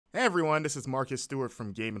Hey everyone, this is Marcus Stewart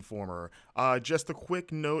from Game Informer. Just a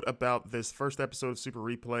quick note about this first episode of Super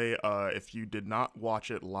Replay. If you did not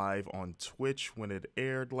watch it live on Twitch when it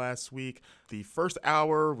aired last week, the first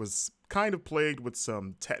hour was kind of plagued with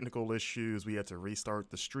some technical issues. We had to restart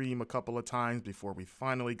the stream a couple of times before we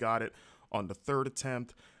finally got it on the third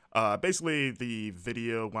attempt. Basically, the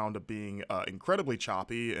video wound up being incredibly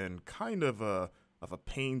choppy and kind of a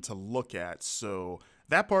pain to look at, so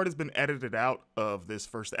that part has been edited out of this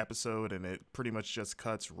first episode, and it pretty much just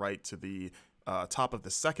cuts right to the top of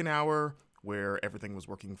the second hour where everything was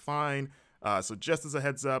working fine. So just as a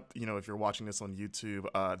heads up, you know, if you're watching this on YouTube,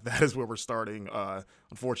 that is where we're starting.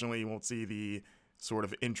 Unfortunately, you won't see the sort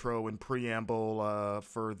of intro and preamble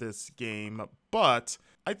for this game, but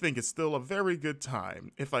I think it's still a very good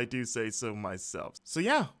time, if I do say so myself. So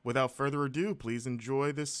yeah, without further ado, please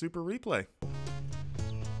enjoy this Super Replay.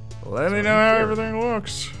 Let me know how everything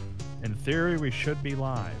looks. In theory, we should be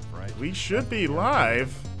live, right? We should be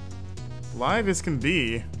live. Live as can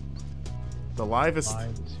be. The livest.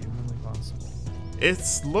 Live as humanly possible.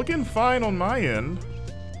 It's looking fine on my end.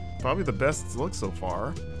 Probably the best it's looked so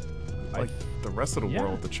far. Like the rest of the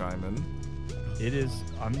world to chime in. It is.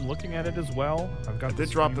 I'm looking at it as well. I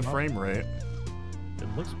did drop the frame rate.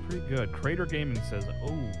 It looks pretty good. Crater Gaming says,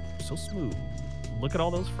 "Oh, so smooth. Look at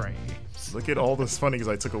all those frames." Look at all this. Funny because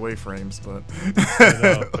I took away frames, but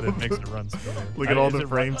but it makes it run smoother. Look at all the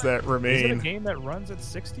frames that remain. Is it a game that runs at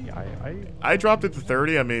 60? I dropped it to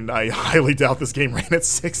 30. I mean, I highly doubt this game ran at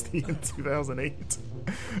 60 in 2008.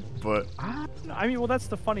 But I mean, well, that's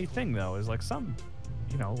the funny thing though. Is like some,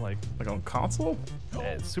 you know, like on console,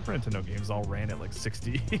 Super Nintendo games all ran at like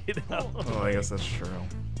 60. You know? Oh, I guess that's true.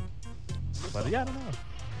 But yeah, I don't know.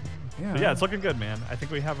 Yeah. But yeah, it's looking good, man. I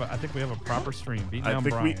think we have a proper stream. Beat down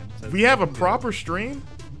Brian. We have a proper stream.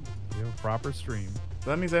 We have a proper stream.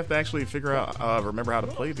 That means I have to actually figure out, remember how to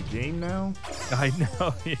play the game now. I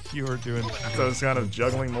know you were doing. So I was kind of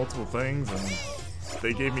juggling multiple things, and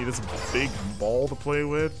they gave me this big ball to play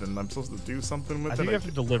with, and I'm supposed to do something with it. I think you have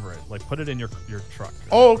to deliver it, like put it in your truck.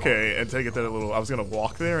 Oh, okay, and take it to a little. I was gonna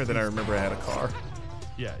walk there, and then I remember I had a car.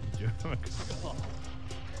 Yeah, you do.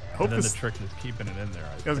 Hope and then the trick is keeping it in there.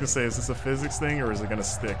 I was gonna say, is this a physics thing, or is it gonna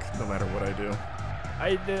stick no matter what I do?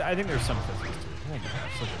 I think there's some physics to it. Oh my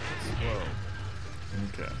gosh, look at this.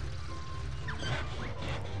 Whoa. Okay.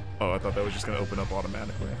 Oh, I thought that was just gonna open up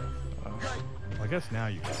automatically. Well, I guess now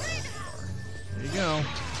you can. There you go.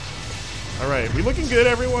 All right, we looking good,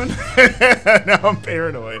 everyone? Now I'm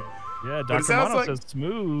paranoid. Yeah, Dr. Mono says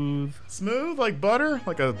smooth. Smooth like butter,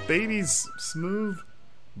 like a baby's smooth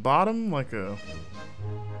bottom, like a.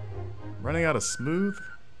 Running out of smooth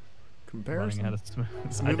comparison? Running out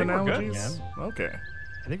of smooth analogies? Good, man. Okay.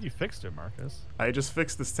 I think you fixed it, Marcus. I just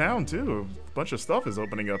fixed this town, too. A bunch of stuff is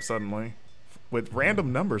opening up suddenly. With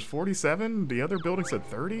random numbers. 47? The other building said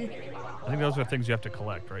 30? I think those are things you have to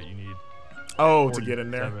collect, right? You need... to get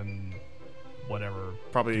in there? Whatever.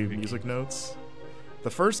 Probably music notes.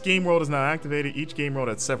 The first game world is now activated. Each game world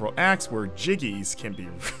has several acts where jiggies can be...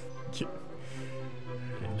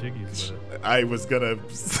 I was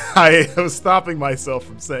stopping myself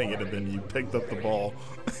from saying it, and then you picked up the ball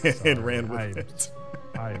and ran with it.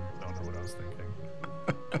 I don't know what I was thinking.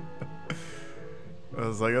 I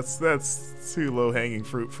was like, that's too low-hanging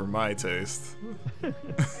fruit for my taste.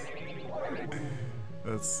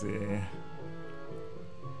 Let's see.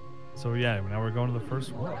 So yeah, now we're going to the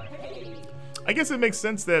first one. I guess it makes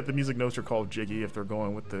sense that the music notes are called jiggy if they're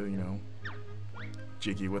going with the, you know,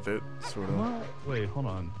 jiggy with it, sort of. Well, wait, hold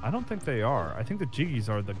on. I don't think they are. I think the jiggies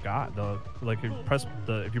are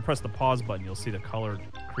if you press the pause button, you'll see the colored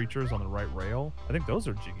creatures on the right rail. I think those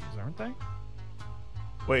are jiggies, aren't they?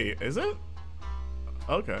 Wait, is it?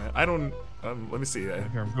 Okay, I don't. Let me see. Here,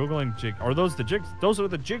 I'm googling jig. Are those the jigs? Those are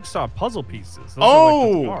the jigsaw puzzle pieces. Those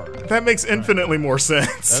oh, are like that makes infinitely more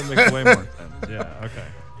sense. That makes way more sense. Yeah. Okay.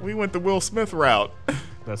 We went the Will Smith route.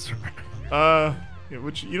 That's right.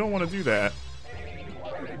 Which you don't want to do that.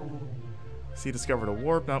 See, discovered a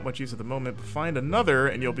warp. Not much use at the moment, but find another,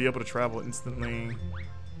 and you'll be able to travel instantly.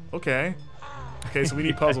 Okay. Okay, so we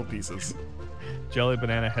need puzzle pieces. Jelly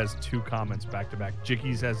Banana has 2 comments back to back.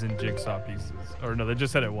 Jiggies as in jigsaw pieces. Or no, they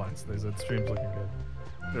just said it once. They said stream's looking good.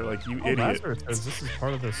 They're like, you idiot. Says this is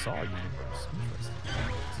part of the Saw universe. Interesting.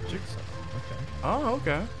 It's a jigsaw. Okay. Oh,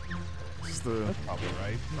 okay. That's probably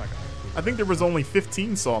right. I'm not gonna I think there was only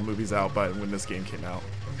 15 Saw movies out by when this game came out.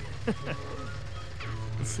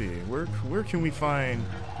 Let's see. Where can we find...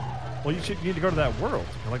 Well, you need to go to that world.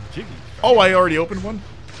 Like jiggies. Right? Oh, I already opened one?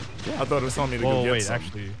 Yeah. I thought it was telling me to go get some.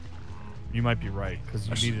 Actually, you might be right, because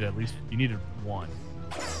you needed one.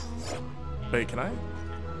 Wait, can I?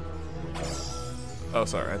 Oh,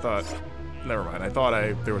 sorry. I thought. Never mind. I thought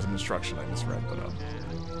there was an instruction I misread, but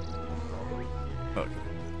okay.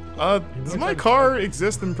 Does my car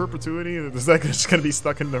exist in perpetuity? Is that just gonna be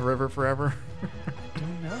stuck in the river forever? I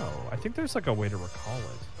don't know. I think there's like a way to recall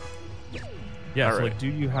it. Yeah. So like, do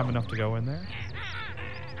you have enough to go in there?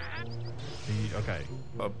 Okay.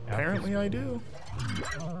 Apparently I do.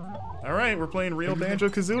 All right, we're playing real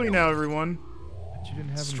Banjo-Kazooie now, everyone. But you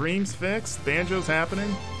didn't have Streams fixed. Banjo's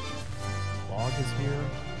happening. Log is here.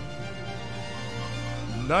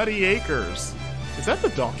 Nutty Acres. Is that the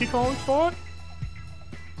Donkey Kong font?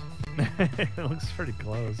 It looks pretty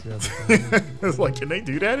close. Yeah. It's like, can they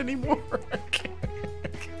do that anymore?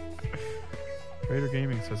 Trader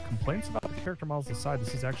Gaming says complaints about the character models aside,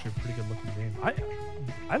 this is actually a pretty good looking game.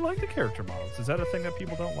 I like the character models. Is that a thing that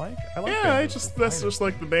people don't like? I like. Yeah, that's just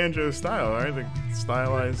like the Banjo style, right? The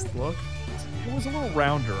stylized look. It was a little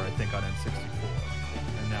rounder, I think, on N64,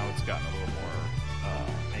 and now it's gotten a little more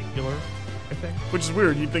angular, I think. Which is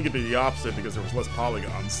weird. You'd think it'd be the opposite because there was less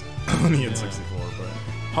polygons on the N64, but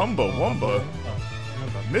Humba Wumba,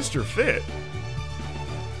 Mr. Fit.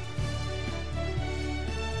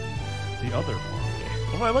 The other one.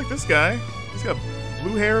 Oh, I like this guy. He's got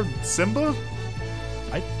blue hair. Simba.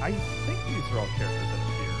 I think these are all characters that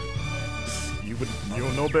appear. You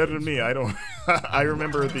don't know better than me. I don't. I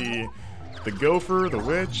remember the gopher, the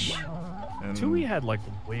witch. And Tooie had like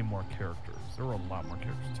way more characters. There were a lot more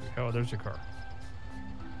characters too. Oh, there's your car.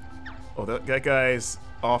 Oh, that guy's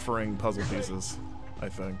offering puzzle pieces, I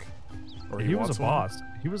think. Or he was a one. boss.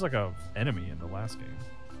 He was like a enemy in the last game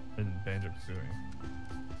in Banjo-Kazooie.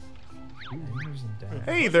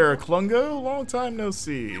 Hey there, Klungo. Long time no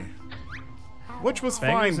see. Which was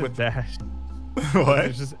Bangers fine with Dash. What?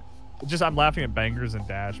 It's just I'm laughing at Bangers and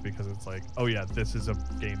Dash because it's like, oh yeah, this is a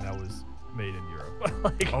game that was made in Europe.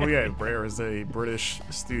 Like, oh yeah, Rare is a British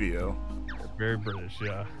studio. Very British,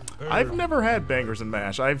 yeah. I've never had Bangers and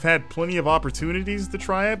Mash. I've had plenty of opportunities to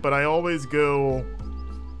try it, but I always go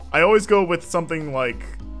with something like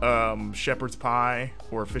shepherd's pie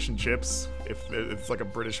or fish and chips. If it's like a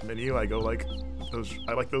British menu, I go like those.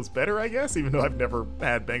 I like those better, I guess, even though I've never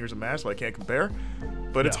had Bangers and Mash, so I can't compare.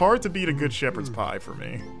 But it's hard to beat a good shepherd's pie for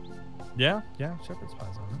me. Yeah, shepherd's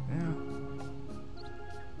pie's on it.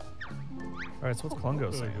 All right, so what's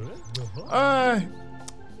Klungo saying?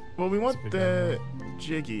 Well, we want the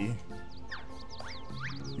Jiggy.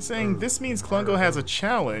 He's saying this means Klungo has a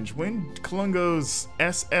challenge. When Klungo's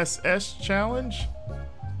SSS challenge?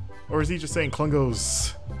 Or is he just saying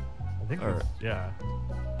Klungo's... I think it's, yeah.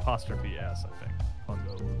 Apostrophe S, I think.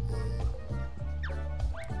 Klungo was...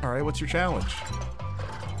 Alright, what's your challenge?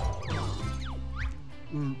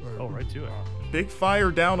 Oh, right to it. Big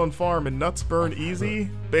fire down on farm and nuts burn easy.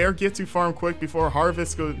 Bear get to farm quick before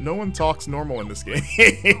harvest goes. No one talks normal in this game.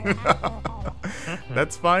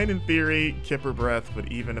 That's fine in theory, Kipper breath, but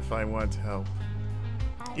even if I want to help.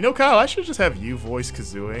 You know, Kyle, I should just have you voice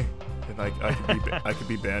Kazooie. And I could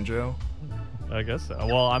be Banjo. I guess so.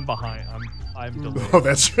 Well, I'm behind. I'm delayed. Oh,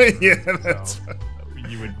 that's right. Yeah, that's so right.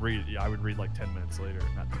 You would read. I would read like 10 minutes later.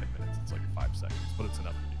 Not 10 minutes. It's like 5 seconds, but it's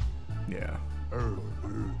enough for you. Yeah.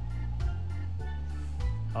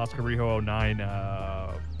 Oscar Riho 09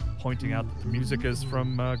 pointing out that the music is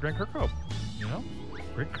from Grant Kirkhope. You know,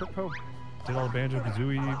 Grant Kirkhope did all the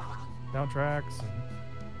Banjo-Kazooie soundtracks and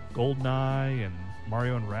GoldenEye and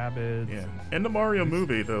Mario and Rabbids. Yeah, and the Mario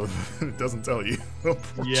movie though it doesn't tell you.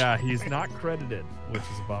 Yeah, he's not credited, which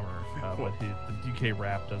is a bummer. But the DK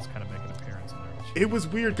rap does kind of make an appearance in there. It was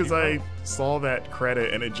weird because I saw that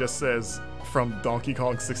credit and it just says from Donkey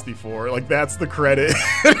Kong 64. Like that's the credit.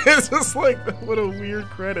 It's just like what a weird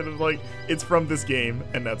credit. It's like it's from this game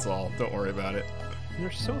and that's all. Don't worry about it.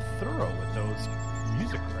 You're so thorough with those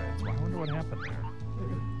music credits. I wonder what happened there.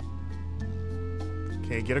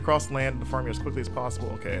 Okay, get across land and farm as quickly as possible.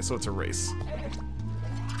 Okay, so it's a race.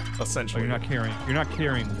 Essentially. Oh, you're not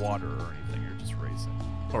carrying water or anything. You're just racing.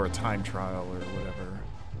 Or a time trial or whatever.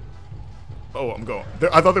 Oh, I'm going.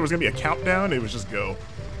 I thought there was gonna be a countdown. It was just go.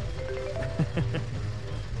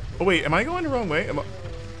 Oh wait, am I going the wrong way?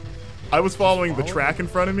 I was following the track in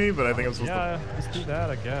front of me, but I think I'm supposed to. Yeah, let's do that,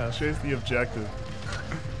 I guess. Chase the objective.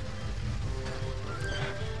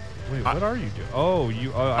 Wait, what are you doing? Oh,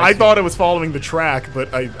 you. Oh, I thought I was following the track,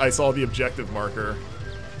 but I saw the objective marker.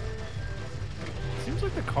 Seems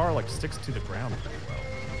like the car like sticks to the ground pretty well.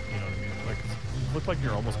 You know what I mean? Like you look like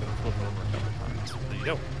you're almost gonna flip it over a couple times. There you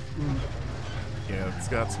go. Yeah, it's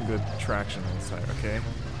got some good traction on the side. Okay.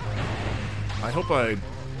 I hope I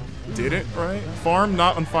did it right. Farm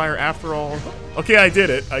not on fire after all. Okay, I did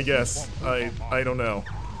it. I guess. I don't know.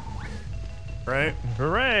 Right?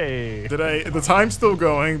 Hooray! Did I? The time's still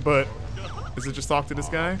going, but Is it just talk to this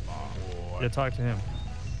guy? Yeah, talk to him.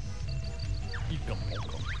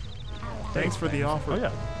 Thanks for the offer. Oh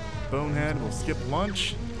yeah. Bonehead, we'll skip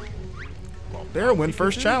lunch. There, win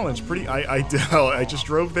first challenge. Pretty. I just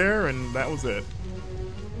drove there and that was it.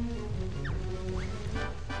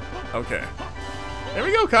 Okay. There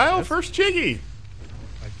we go, Kyle. First Jiggy.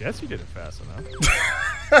 I guess you did it fast enough.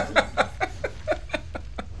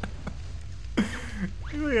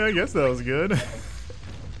 Yeah, I guess that was good. Just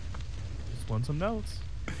want some notes.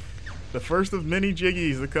 The first of many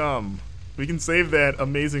Jiggies to come. We can save that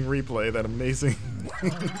amazing replay, that amazing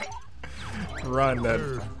run that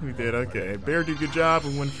we did. Okay, Bear did a good job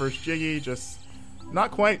and win first Jiggy. Just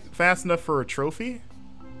not quite fast enough for a trophy.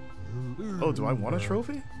 Oh, do I want a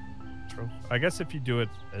trophy? I guess if you do it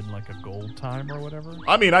in like a gold time or whatever.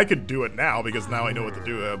 I mean, I could do it now because now I know what to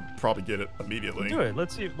do. I'll probably get it immediately. Do it.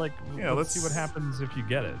 Let's see. Like, yeah, let's see what happens if you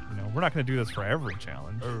get it. You know, we're not going to do this for every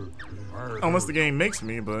challenge. Unless the game makes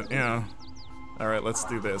me, but yeah. All right, let's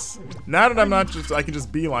do this. Now that I'm not just, I can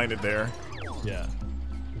just beeline it there. Yeah.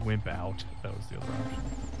 Wimp out. That was the other option.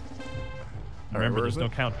 Remember, there's no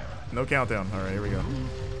countdown. No countdown. All right, here we go.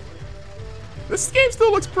 This game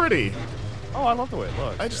still looks pretty. Oh, I love the way it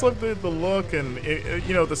looks. I just love the look and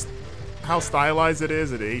you know how stylized it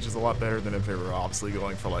is. It ages a lot better than if they were obviously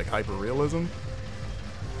going for like hyper realism.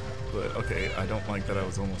 But okay, I don't like that I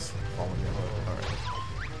was almost falling in. All right.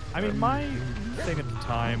 I mean, my thing at the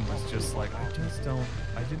time was just like I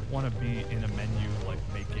didn't want to be in a menu like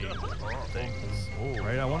making things.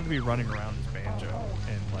 Right? I wanted to be running around as Banjo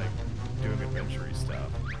and like doing adventure-y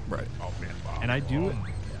stuff. Right. And I admit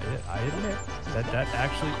that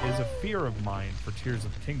actually is a fear of mine for Tears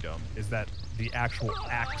of the Kingdom, is that the actual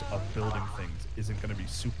act of building things isn't going to be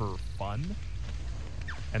super fun,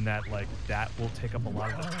 and that like that will take up a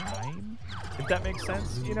lot of the time, if that makes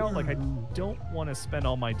sense. You know, like I don't want to spend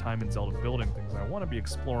all my time in Zelda building things. I want to be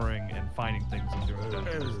exploring and finding things and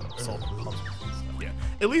doing solving puzzles and stuff. Yeah,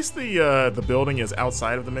 at least the building is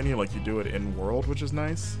outside of the menu, like you do it in world, which is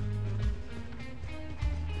nice.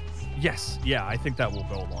 Yes, yeah, I think that will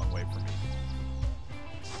go a long way for me.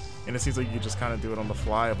 And it seems like you just kind of do it on the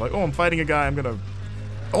fly of like, oh, I'm fighting a guy, I'm gonna...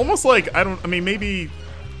 Almost like, I mean, maybe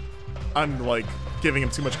I'm like giving him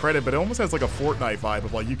too much credit, but it almost has like a Fortnite vibe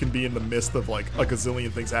of like, you can be in the midst of like a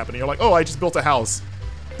gazillion things happening. You're like, oh, I just built a house.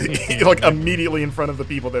 Like immediately in front of the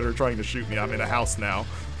people that are trying to shoot me. I'm in a house now.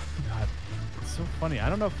 God, it's so funny. I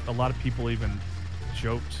don't know if a lot of people even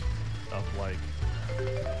joked of like,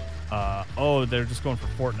 oh, they're just going for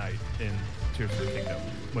Fortnite in Tears of the Kingdom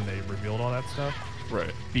when they revealed all that stuff.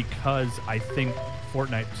 Right. Because I think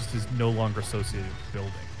Fortnite just is no longer associated with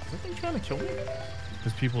building. Is that thing trying to kill me?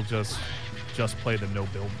 Because people just play the no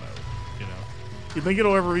build mode, you know? You think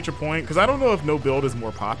it'll ever reach a point? Because I don't know if no build is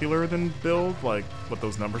more popular than build, like what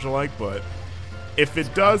those numbers are like, but if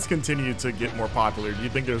it does continue to get more popular, do you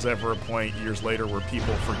think there's ever a point years later where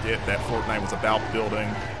people forget that Fortnite was about building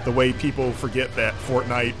the way people forget that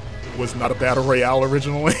Fortnite was not a battle royale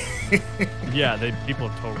originally? Yeah, people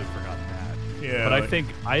have totally forgotten that. Yeah, but like,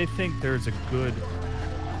 I think there's a good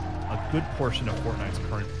portion of Fortnite's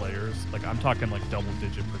current players, like I'm talking like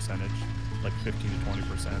double-digit percentage, like 15 to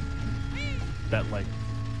 20%, that like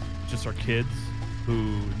just are kids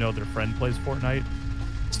who know their friend plays Fortnite,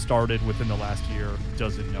 started within the last year,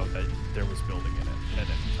 doesn't know that there was building in it at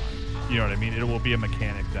any time. You know what I mean? It will be a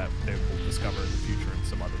mechanic that they will discover in the future in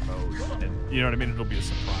some other mode, and you know what I mean? It'll be a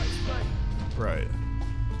surprise thing. right.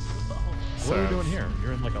 What are you doing here?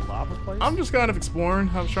 You're in like a lava place? I'm just kind of exploring.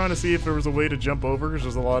 I was trying to see if there was a way to jump over because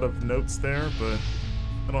there's a lot of notes there, but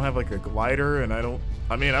I don't have like a glider, and I don't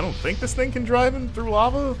think this thing can drive in through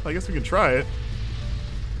lava. I guess we can try it.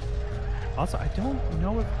 Also, I don't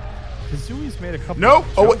know if Kazooie's made a couple No!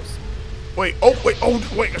 of Oh, jokes. wait. Oh,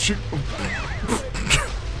 wait. Shoot.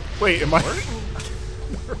 Wait, am I...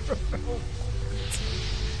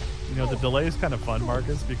 You know, the delay is kind of fun,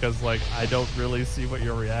 Marcus, because, like, I don't really see what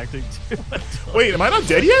you're reacting to. Wait, am I not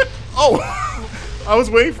dead yet? Oh! I was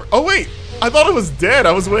waiting for... Oh, wait! I thought I was dead.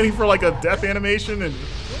 I was waiting for, like, a death animation and...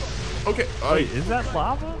 Okay. Wait, is that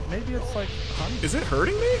lava? Maybe it's, like, honey? Is it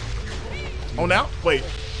hurting me? Oh, now? Wait.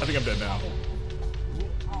 I think I'm dead now.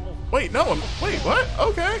 Wait, no, wait, what?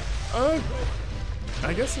 Okay.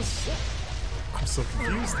 I guess it's... I'm so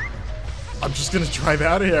confused. I'm just gonna drive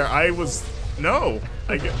out of here. No.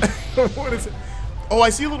 What is it? Oh, I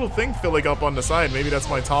see a little thing filling up on the side. Maybe that's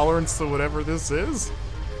my tolerance to whatever this is.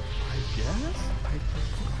 I guess?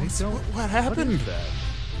 I don't... What happened? What is that?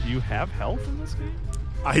 Do you have health in this game?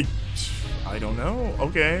 I don't know.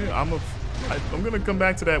 Okay, I'm gonna come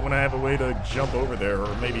back to that when I have a way to jump over there,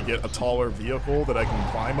 or maybe get a taller vehicle that I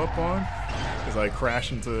can climb up on, because I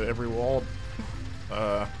crash into every wall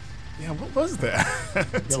Yeah, what was that?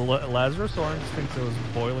 Lazarus Orange thinks it was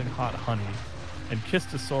boiling hot honey, and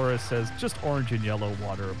Kistosaurus says just orange and yellow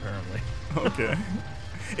water, apparently. Okay.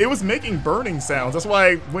 It was making burning sounds. That's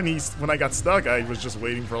why when I got stuck, I was just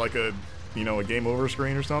waiting for like a game over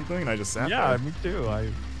screen or something, and I just sat there. Yeah, me too. Gosh.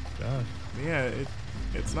 Yeah,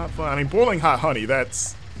 it's not fun. I mean, boiling hot honey,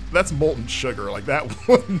 that's molten sugar. Like, that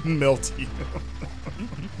wouldn't melt you.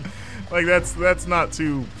 Like, that's not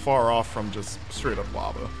too far off from just straight up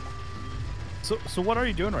lava. So what are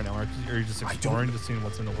you doing right now? Are you just exploring, just seeing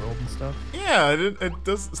what's in the world and stuff? Yeah,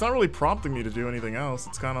 it's not really prompting me to do anything else.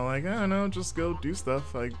 It's kind of like, I don't know, just go do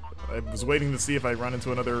stuff. I was waiting to see if I run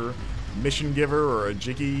into another mission giver or a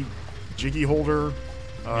jiggy holder.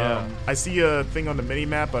 Yeah. I see a thing on the mini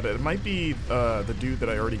map, but it might be the dude that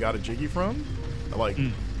I already got a jiggy from. Like,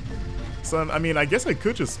 so I mean, I guess I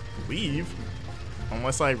could just leave,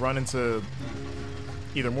 unless I run into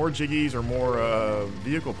either more jiggies or more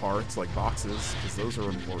vehicle parts, like boxes, because those are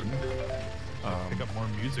important. Pick up more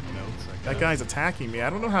music notes. That guy's attacking me. I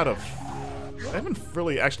don't know how to. I haven't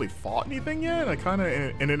really actually fought anything yet. I kind of,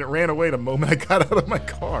 and then it ran away the moment I got out of my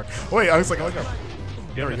car. Wait, I was like, oh,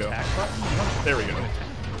 there we go. There we go.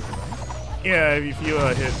 Yeah, if you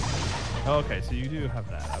hit. Oh, okay, so you do have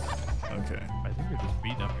that. Okay. I think you're just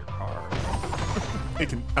beating up your car. It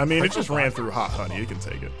can. I mean, it just ran through hot honey. It can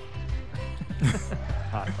take it.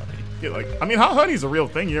 Hot honey. Yeah, like, I mean, hot honey's a real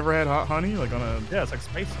thing. You ever had hot honey, like on a? Yeah, it's like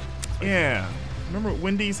spicy. Yeah. Remember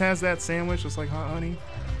Wendy's has that sandwich, just like hot honey.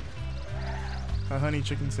 Hot honey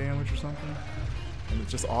chicken sandwich or something, and it's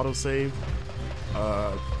just auto-save.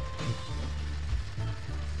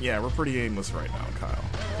 Yeah, we're pretty aimless right now, Kyle.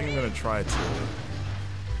 I think I'm gonna try to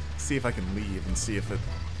see if I can leave and see if it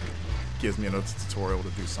gives me another tutorial to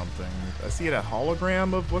do something. I see that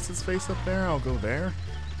hologram of what's his face up there. I'll go there.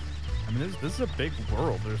 I mean, this is a big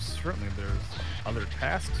world. There's other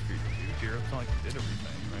tasks for you to do here. It's not like you did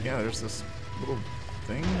everything, right? Yeah, there's this little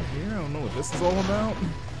thing here. I don't know what this is all about.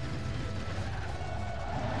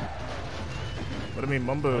 But I mean,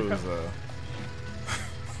 Mumbo's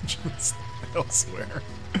just elsewhere.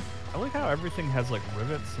 I like how everything has like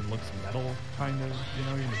rivets and looks metal, kind of, in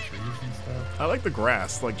the trees and stuff. I like the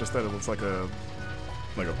grass, like just that it looks like a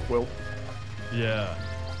quilt. Yeah.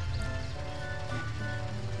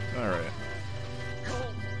 All right.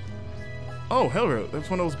 Oh, hell, that's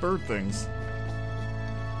one of those bird things.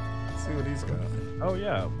 Let's see what he's got. Oh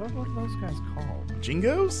yeah, what are those guys called?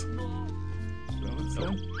 Jingos?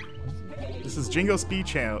 This is Jingo speed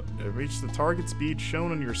channel. Reach the target speed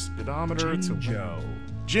shown on your speedometer Jinjo.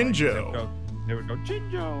 Jinjo. There we go.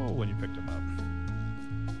 Jinjo when you picked him up.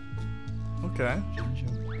 Okay. Jinjo.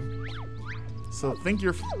 So think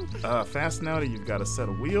you're fast now that you've got a set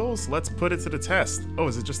of wheels. Let's put it to the test. Oh,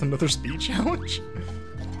 is it just another speed challenge?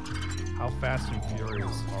 How fast and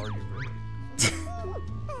furious are you really?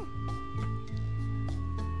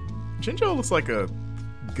 Jinjo looks like a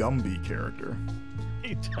Gumby character.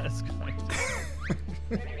 He does kind of.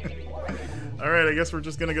 Alright, I guess we're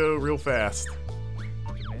just gonna go real fast.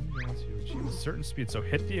 Demanding wants you to achieve a certain speed, so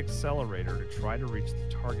hit the accelerator to try to reach the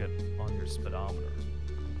target on your speedometer.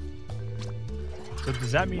 So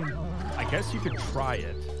does that mean, I guess you could try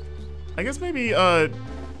it. I guess maybe, I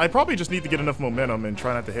probably just need to get enough momentum and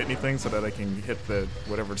try not to hit anything so that I can hit the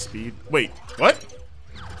whatever speed. Wait, what?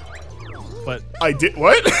 But I did,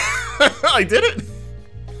 what? I did it?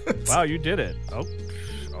 Wow, you did it. Oh,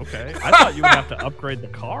 okay. I thought you would have to upgrade the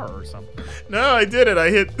car or something. No, I did it.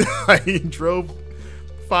 I drove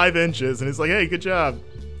 5 inches and it's like, hey, good job.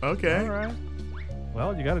 Okay. All right.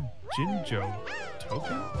 Well, you got a Jinjo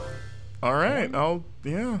token? All right. Yeah.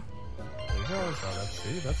 There you go. So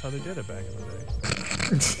that's how they did it back in the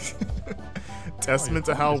day. Testament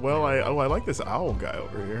to how well I like this owl guy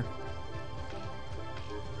over here.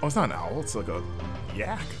 Oh, it's not an owl. It's like a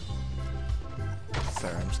yak.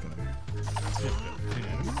 Sorry, I'm just gonna.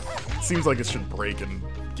 Seems like it should break and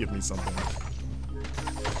give me something.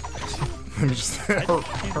 Let me just.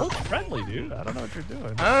 He looks friendly, dude. I don't know what you're doing. I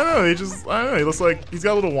don't know. I don't know. He looks like he's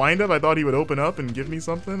got a little wind up. I thought he would open up and give me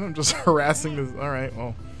something. I'm just harassing this. All right.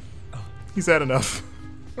 Well, he's had enough.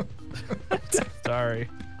 Sorry.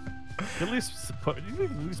 You at least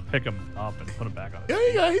pick him up and put him back on.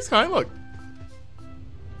 Yeah. He's kind. Look.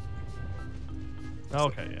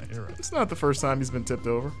 Okay, yeah, you're right. It's not the first time he's been tipped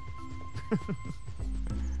over.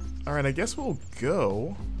 All right, I guess we'll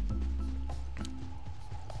go.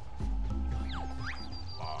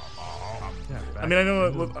 I mean, I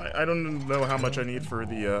don't know how much I need for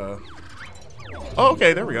the. Oh,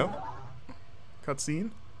 okay, there we go.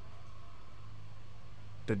 Cutscene.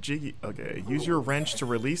 The jiggy. Okay, use your wrench to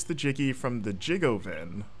release the jiggy from the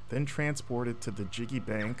jigovin. then transported to the Jiggy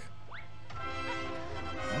Bank.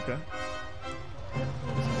 Okay.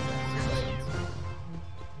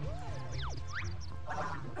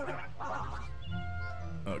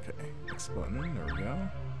 Okay, X button, there we go.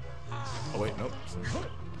 Oh wait, nope.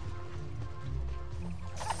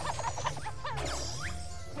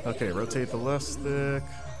 Okay, rotate the left stick.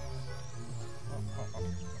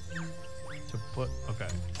 To put, okay.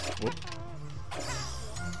 Whoop.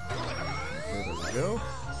 Okay, there we go.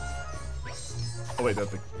 Oh wait,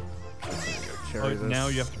 that's the... Carry this. Now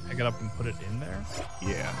you have to pick it up and put it in there?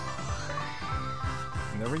 Yeah.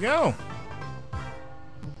 And there we go.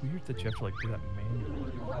 Weird that you have to like do that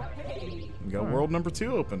manually. We got world number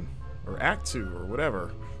 2 open. Or Act 2, or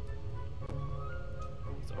whatever.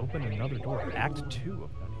 Let's open another door. Act 2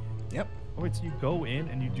 of Nutty. Yep. Oh wait, so you go in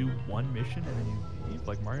and you do one mission and then you leave,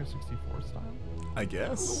 like Mario 64 style? I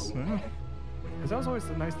guess. Yeah. Because that was always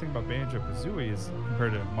the nice thing about Banjo-Kazooie is,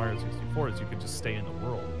 compared to Mario 64, is you could just stay in the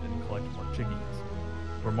world and collect more chiggies.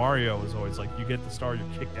 Where Mario is always like, you get the star, you're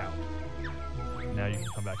kicked out. Now you can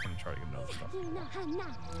come back in and try to get another star.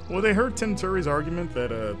 Well, they heard Tim Turry's argument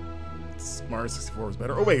that Mario 64 was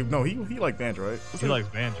better. Oh wait, no, he liked Banjo, right? He likes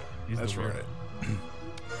Banjo. He's That's the right.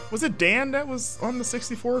 Was it Dan that was on the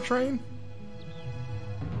 64 train?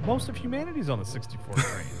 Most of humanity's on the 64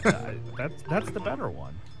 train. That's the better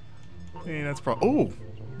one. I mean, that's probably... Oh!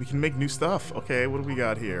 We can make new stuff. Okay, what do we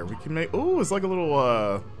got here? We can make... Oh, it's like a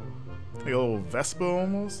little Vespa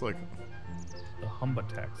almost. Like... The Humba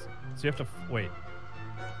taxi. So you have to... Wait.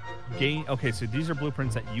 Gain... Okay, so these are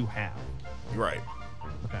blueprints that you have. Right.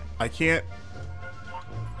 Okay. I can't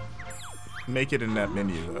make it in that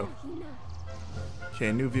menu, though.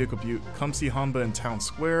 Okay, new vehicle butte. Come see Humba in Town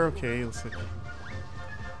Square. Okay, let's see.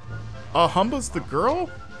 Humba's the girl?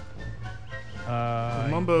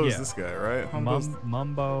 Mumbo is this guy, right?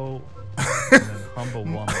 Mumbo and then Humba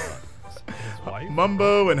Wumba. His wife?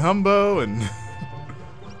 Mumbo and Humbo and...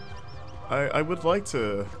 I would like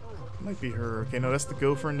to... Might be her. Okay, no, that's the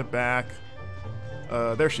gopher in the back.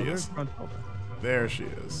 There she is. There she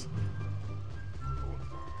is.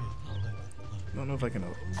 I don't know if I can...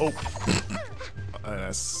 Oh!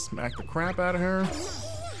 I smacked the crap out of her.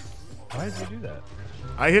 Why did you do that?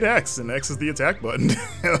 I hit X, and X is the attack button.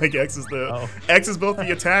 Like X is X is both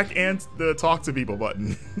the attack and the talk to people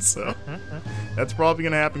button. So that's probably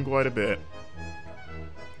gonna happen quite a bit.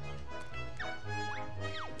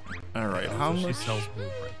 All right, how much? She sells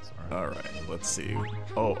blueprints. All right, let's see.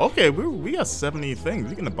 Oh, okay, we got 70 things.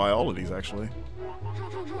 We're gonna buy all of these actually.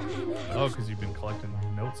 Oh, because you've been collecting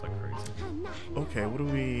notes like crazy. Okay, what do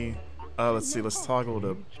we? Let's see. Let's toggle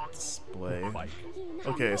the display.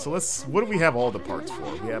 Okay, so what do we have all the parts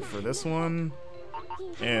for? We have for this one,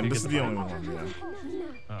 and this is the only one. Yeah.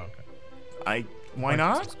 Oh, okay. Why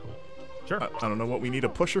not? Cool. Sure. I don't know what we need a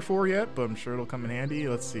pusher for yet, but I'm sure it'll come in handy.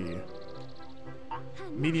 Let's see.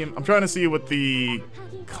 Medium. I'm trying to see what the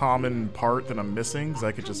common part that I'm missing, because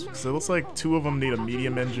I could just. Because it looks like 2 of them need a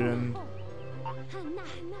medium engine,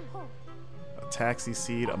 a taxi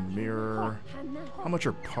seat, a mirror. How much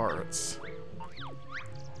are parts?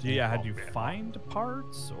 Yeah, had you find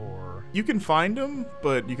parts or? You can find them,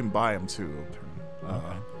 but you can buy them too.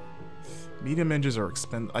 Okay. Medium engines are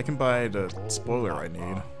expensive. I can buy the spoiler I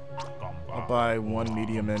need. I'll buy 1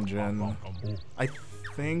 medium engine. I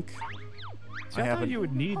think. So I thought you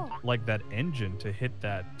would need like that engine to hit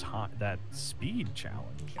that speed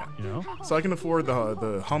challenge. You know. So I can afford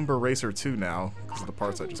the Humber Racer 2 now because of the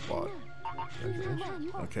parts I just bought.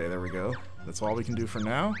 Okay, there we go. That's all we can do for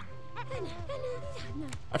now.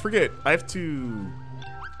 I forget. I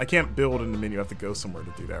can't build in the menu. I have to go somewhere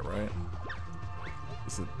to do that, right?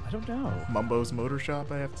 Is it I don't know. Mumbo's Motor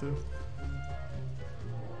Shop I have to?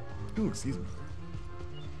 Ooh, excuse me.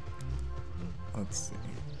 Let's see.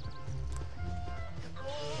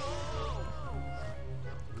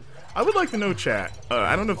 I would like to know, chat.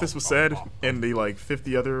 I don't know if this was said in the like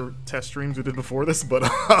 50 other test streams we did before this, but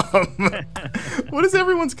what is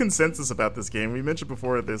everyone's consensus about this game? We mentioned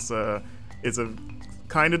before this is a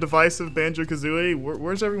kind of divisive Banjo-Kazooie.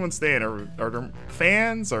 Where's everyone stand? Are there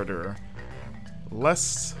fans? Are there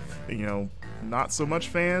less, not so much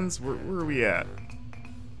fans? Where are we at?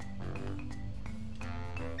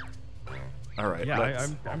 All right. Yeah,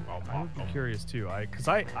 I'm curious too. Because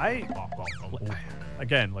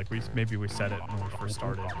again, like we said it when we first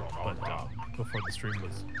started, but before the stream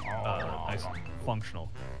was nice and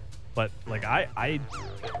functional. But like I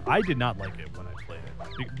did not like it when I played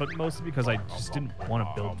it, but mostly because I just didn't want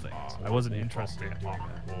to build things. I wasn't interested in doing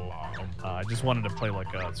that. I just wanted to play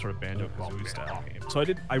like a sort of Banjo-Kazooie style game. So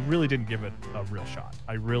I really didn't give it a real shot.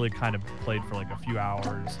 I really kind of played for like a few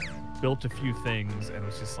hours, built a few things and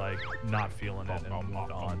was just like not feeling it and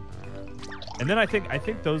moved on. And then I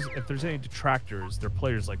think those, if there's any detractors, they're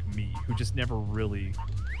players like me who just never really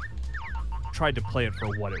tried to play it for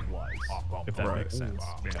what it was, if that makes sense.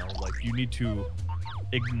 You know, like you need to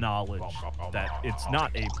acknowledge that it's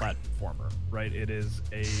not a platformer, right?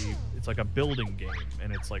 It's like a building game,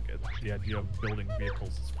 and it's like the idea of building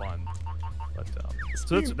vehicles is fun. But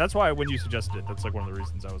so that's why when you suggested it, that's like one of the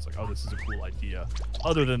reasons I was like, oh, this is a cool idea.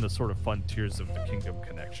 Other than the sort of fun Tears of the Kingdom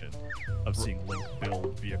connection of seeing Link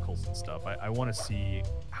build vehicles and stuff, I want to see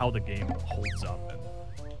how the game holds up and,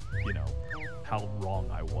 you know, how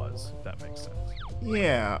wrong I was, if that makes sense.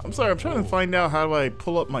 Yeah, I'm sorry, I'm trying to find out how do I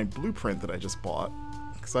pull up my blueprint that I just bought.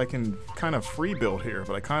 Because I can kind of free build here,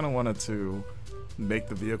 but I kind of wanted to make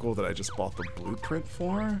the vehicle that I just bought the blueprint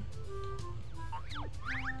for.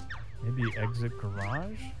 Maybe exit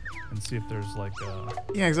garage and see if there's like a...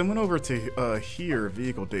 Yeah, because I went over to here,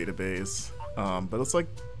 vehicle database, but it's like...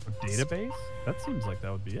 A database? That seems like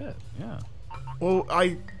that would be it, yeah. Well,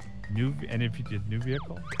 And if you did new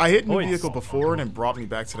vehicle? I hit new vehicle before and it brought me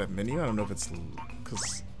back to that menu. I don't know if it's...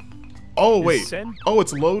 Because... Oh, wait. Oh,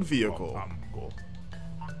 it's load vehicle.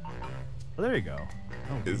 Oh, there you go.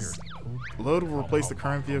 Oh, Load will replace the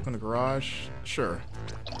current vehicle in the garage. Sure.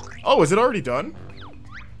 Oh, is it already done?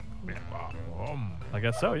 I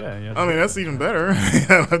guess so, yeah. I mean, that's even better. I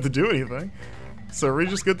don't have to do anything. So are we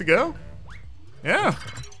just good to go? Yeah.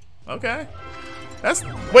 Okay. That's...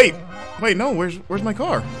 Wait, no, where's my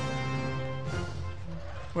car?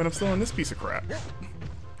 Wait, I'm still in this piece of crap.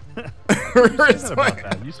 Where's my...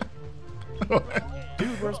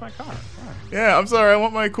 Dude, where's my car? Yeah, I'm sorry. I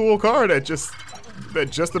want my cool car that just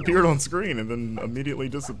appeared on screen and then immediately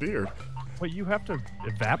disappeared. Wait, you have to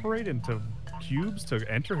evaporate into cubes to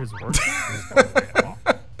enter his work?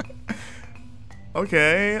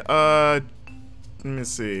 Okay. Let me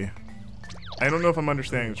see. I don't know if I'm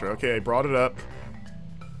understanding this right. Okay, I brought it up.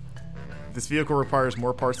 This vehicle requires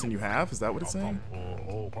more parts than you have. Is that what it's saying?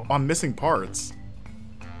 Oh, I'm missing parts.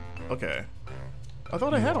 Okay. I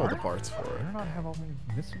thought I had all the parts for it. I do not have all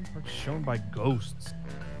the missing parts shown by ghosts.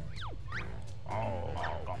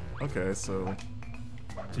 Okay, so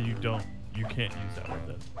you can't use that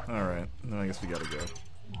with it. Alright, then I guess we gotta go.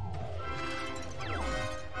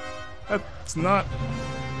 That's not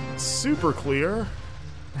super clear,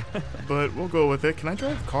 but we'll go with it. Can I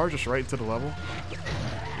drive the car just right into the level?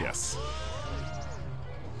 Yes.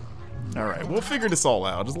 Alright, we'll figure this all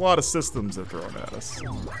out. There's a lot of systems they're throwing at us.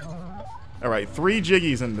 Alright, 3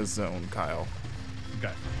 jiggies in this zone, Kyle.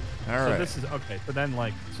 Okay. Alright. So this is, okay, so then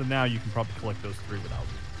so now you can probably collect those 3 without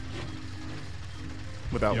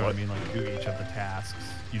you know what? I mean, like do each of the tasks.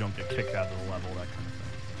 You don't get kicked out of the level, that kind of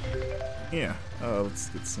thing. Yeah. Let's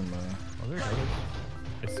get some, Oh, there you go.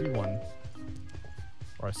 I see one.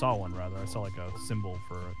 Or I saw one, rather. I saw like a symbol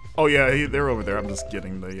for it. Oh, yeah, they're over there. I'm just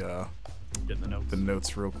getting the notes. The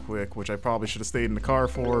notes real quick, which I probably should have stayed in the car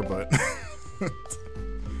for, but...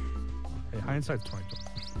 Hey, hindsight's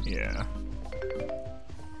 2020. Yeah.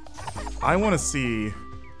 I want to see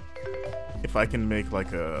if I can make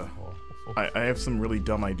like a... I have some really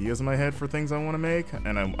dumb ideas in my head for things I want to make,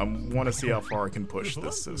 and I want to see how far I can push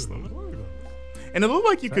this system. And it looked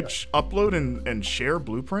like you could upload and share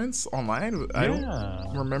blueprints online. I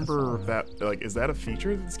don't remember if that, like, is that a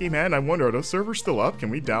feature that this game had? And I wonder, are those servers still up?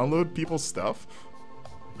 Can we download people's stuff?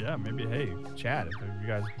 Yeah, maybe, hey, chat, if you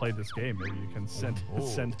guys played this game, maybe you can send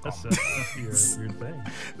us your thing.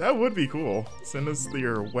 That would be cool. Send us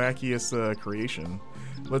your wackiest creation.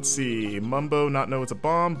 Let's see. Mumbo not know it's a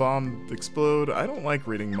bomb. Bomb explode. I don't like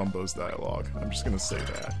reading Mumbo's dialogue. I'm just going to say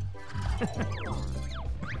that.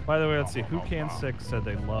 By the way, let's see. Who Can 6 said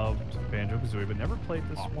they loved Banjo-Kazooie but never played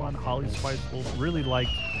this one. Holly Spice Wolf really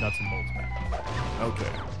liked Nuts and Bolts back.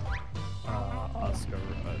 Okay. Oscar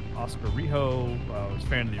Riho was a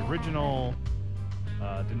fan of the original.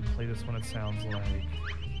 Didn't play this one, it sounds like.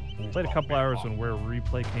 Played a couple hours when Where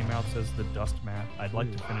Replay came out, says the Dust Map. I'd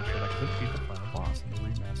like to finish it. I could beat the final boss in the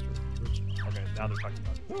remastered original. Okay, now they're talking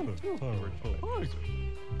about original.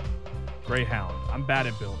 Greyhound. I'm bad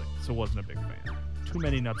at building, so wasn't a big fan. Too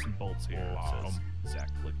many nuts and bolts here, says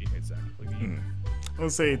Zach Flicky. Hey, Zach Flicky. I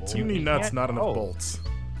would say too many nuts, not enough bolts.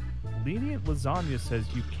 Lenient Lasagna says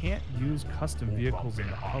you can't use custom vehicles in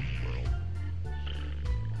the hub world.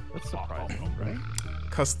 That's surprising, right?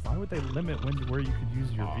 Why would they limit where you could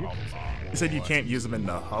use your vehicles? You said you can't use them in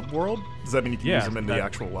the hub world? Does that mean you can use them in the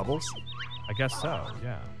actual levels? I guess so,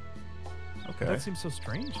 yeah. Okay. That seems so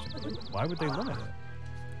strange to me. Why would they limit it?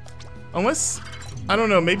 Unless, I don't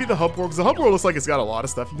know, maybe the hub world, because the hub world looks like it's got a lot of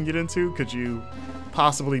stuff you can get into. Could you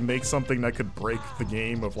possibly make something that could break the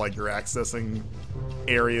game of like you're accessing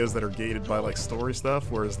areas that are gated by like story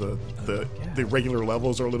stuff, whereas the regular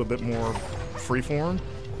levels are a little bit more freeform.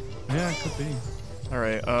 Yeah, it could be. All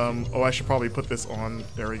right. Oh, I should probably put this on.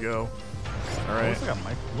 There we go. All right.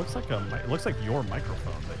 Looks like your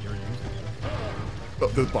microphone that you're using. Oh,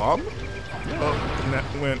 the bomb? Yeah. Oh, and that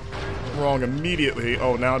went wrong immediately.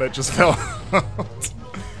 Oh, now that just fell out.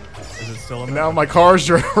 Is it still in And there? now my car's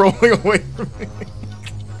rolling away from me.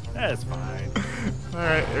 That's fine. All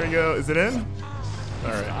right, there we go. Is it in?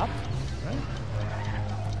 All right. Stop. Right.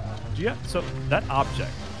 Do you so that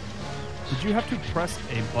object, did you have to press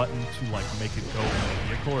a button to like make it go in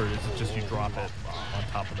the vehicle, or is it just you drop it on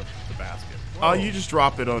top of the basket? You just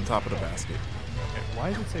drop it on top of the basket. Okay, why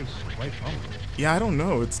does it say right bumper? Yeah, I don't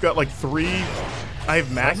know. It's got like 3. I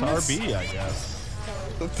have magnets. Press RB, I guess.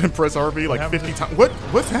 Press RB like happens 50 times.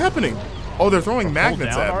 What's happening? Oh, they're throwing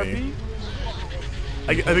magnets Hold at down me. RB?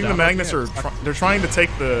 I think the magnets are they're trying to take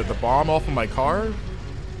the bomb off of my car,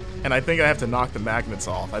 and I think I have to knock the magnets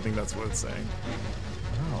off. I think that's what it's saying.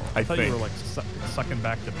 Oh, I thought you were like sucking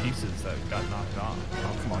back the pieces that got knocked off.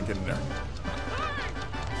 Oh, come on, get in there.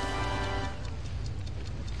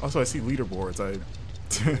 Also, I see leaderboards. I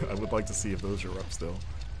would like to see if those are up still.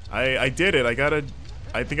 I did it.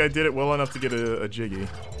 I think I did it well enough to get a jiggy.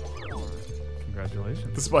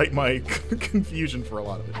 Congratulations. Despite my confusion for a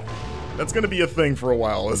lot of it. That's gonna be a thing for a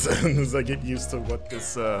while as I get used to what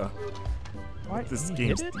this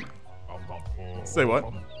game's. Say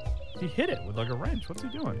what? He hit it with like a wrench. What's he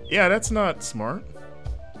doing? Yeah, that's not smart.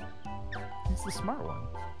 He's the smart one.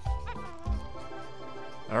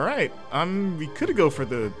 All right, we could go for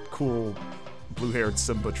the cool blue-haired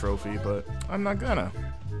Simba trophy, but I'm not gonna.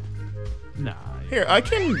 Nah. Here,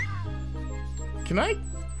 can I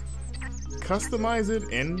customize it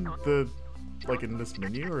in the, like in this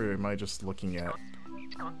menu, or am I just looking at,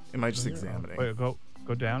 am I just examining? Wait, go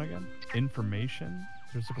down again. Information.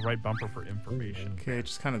 There's like a right bumper for information. Okay, it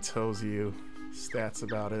just kind of tells you stats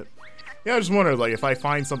about it. Yeah, I just wondered, like, if I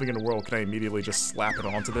find something in the world, can I immediately just slap it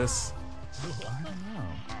onto this? I don't know.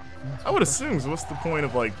 I would assume, so what's the point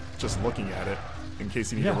of, like, just looking at it in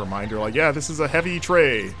case you need a reminder, like, yeah, this is a heavy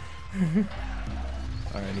tray.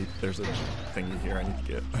 Alright, there's a thingy here I need to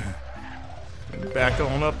get. And back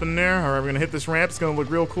on up in there. Alright, we're gonna hit this ramp. It's gonna look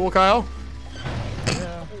real cool, Kyle.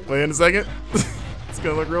 Yeah. Wait in a second. It's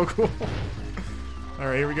gonna look real cool.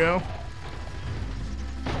 Alright, here we go.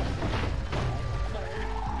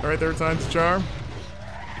 Alright, third time's the charm.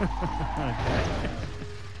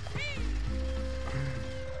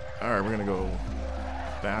 Alright, we're gonna go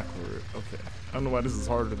backward. Okay. I don't know why this is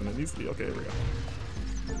harder than it needs to be. Okay, here we go.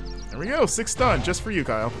 There we go. 6 stun just for you,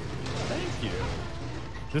 Kyle. Thank you.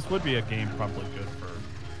 This would be a game probably good for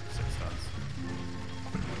 6 stuns.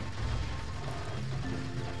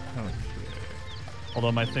 Okay.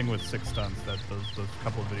 Although my thing with 6 stuns, that those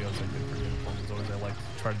couple of videos I did for Uniform was always I like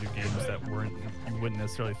to try to do games that you wouldn't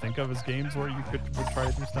necessarily think of as games where you would try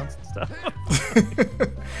to do stunts and stuff.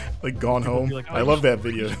 Like Gone Home. Like, oh, I love that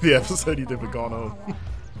video. The episode you did with Gone Home.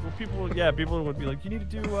 Well, people would be like, you need to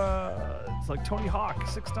do, it's like Tony Hawk,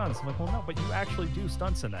 6 stunts. I'm like, well, no, but you actually do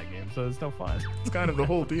stunts in that game, so it's no fun. It's kind of the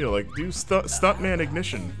whole deal. Like, do Stuntman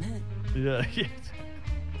Ignition. Yeah.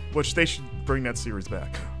 Which they should bring that series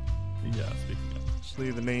back. Yeah, speaking of. Actually,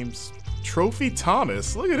 the name's Trophy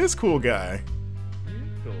Thomas. Look at this cool guy.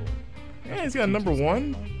 Cool. Yeah, he's got number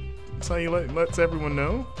 1. That's how you lets everyone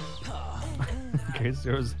know. in case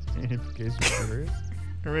you're curious.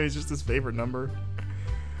 Alright, it's just his favorite number.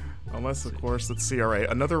 Unless, of course, let's see. All right,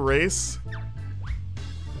 another race.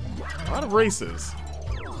 A lot of races. I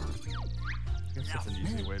guess that's an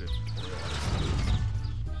easy way to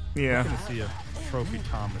Yeah. I'm gonna see if Trophy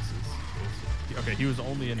Thomas is. Okay, he was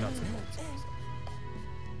only in Nuts and Bolts.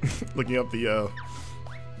 Looking up the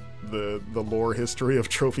lore history of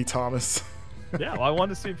Trophy Thomas. Yeah, well, I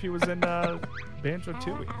wanted to see if he was in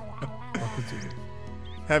Banjo-Kazooie.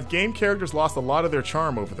 Have game characters lost a lot of their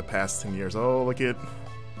charm over the past 10 years? Oh, look at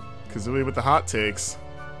Kazooie with the hot takes.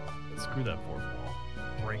 Screw that fourth wall.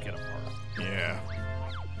 Break it apart. Yeah.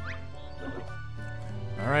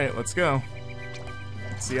 All right, let's go.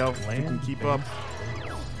 Let's see how we can keep up.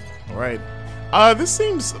 All right. This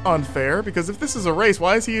seems unfair because if this is a race,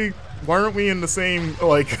 why aren't we in the same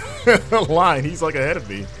like line? He's like ahead of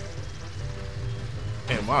me.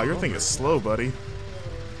 And wow, your thing is slow, buddy.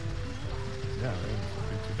 Yeah, that wouldn't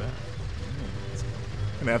be too bad.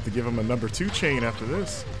 Gonna have to give him a number 2 chain after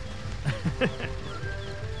this.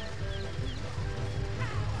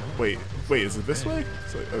 Wait, is it this way?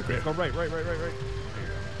 So, okay. Go right.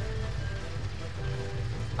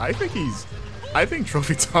 I think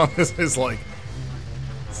Trophy Thomas is like,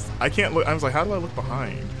 I can't look, I was like, how do I look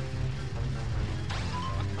behind?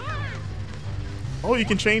 Oh, you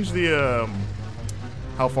can change the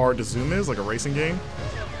how far to zoom is, like a racing game.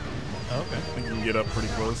 Oh, okay. I think you can get up pretty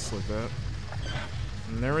close like that.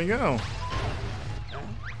 And there we go.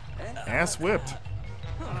 Ass whipped.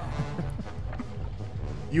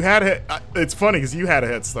 You had it's funny because you had a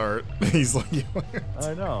head start. He's like,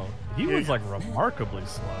 I know. He was like remarkably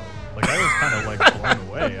slow. Like I was kind of like blown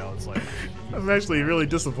away. I was like, I'm actually really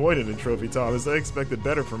disappointed in Trophy Thomas. I expected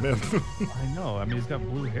better from him. I know. I mean, he's got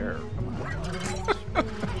blue hair. Come on.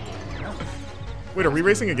 Wait, are we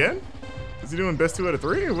racing again? Is he doing best 2 out of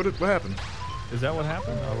 3? Or what happened? Is that what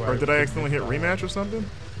happened? Oh, or did I accidentally hit rematch or something?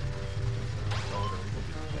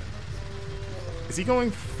 Is he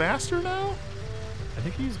going faster now? I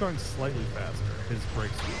think he's going slightly faster. His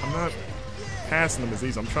brakes. I'm not passing him as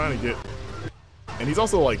easy. I'm trying to get, and he's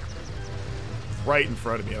also like right in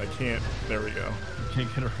front of me, and I can't. There we go. You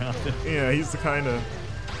can't get around it. Yeah, he's the kind of.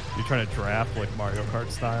 You're trying to draft like Mario Kart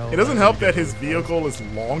style. It doesn't help that his vehicle is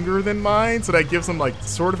longer than mine, so that gives him like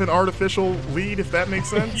sort of an artificial lead, if that makes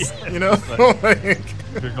sense. Yeah, you know, like,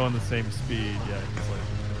 if you're going the same speed, yeah. He's like,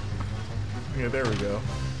 yeah, there we go.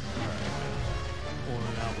 Pulling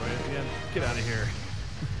it out right at the end. Get out of here.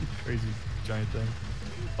 Crazy giant thing.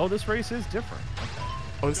 Oh, this race is different. Okay.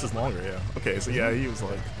 Oh, this is longer, yeah. Okay, so yeah, he was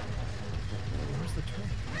like... Where's the turn?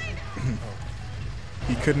 Oh.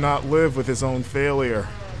 He could not live with his own failure.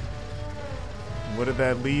 What did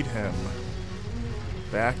that lead him?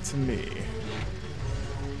 Back to me.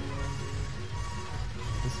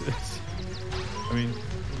 This is... I mean,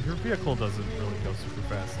 your vehicle doesn't really go super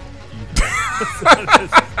fast either.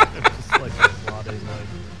 It's just like plodding,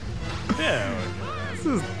 like... Yeah, this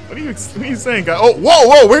is, what are you saying, guy? Oh,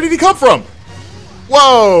 whoa, where did he come from?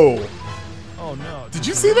 Whoa! Oh no! Did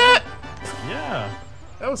you see that? Yeah.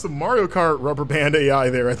 That was some Mario Kart rubber band AI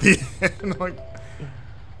there at the end. Like,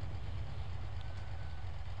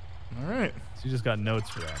 all right. So you just got notes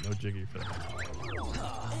for that, no jiggy for that.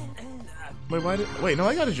 Wait, no,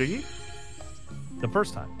 I got a jiggy. The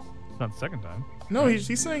first time, not the second time. No,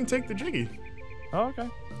 he's saying take the jiggy. Oh, okay.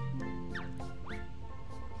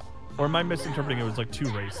 Or am I misinterpreting? It was like 2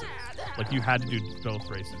 races. Like you had to do both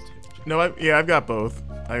races to get the jiggy. No, I've got both.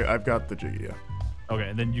 I've got the jiggy, yeah. Okay,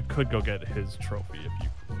 and then you could go get his trophy if you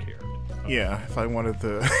cared. Okay. Yeah, if I wanted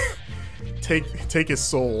to take his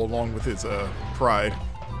soul along with his pride.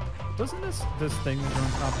 Doesn't this thing that you're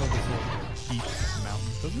on top of, this little heat mountain,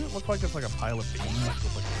 doesn't it look like it's like a pile of beans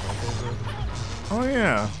with like a rope over it? Oh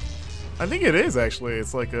yeah, I think it is actually.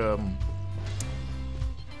 It's like a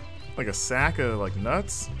sack of like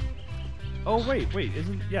nuts. Oh wait,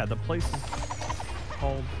 isn't the place is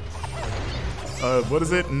called? What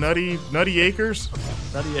is it? Nutty Acres?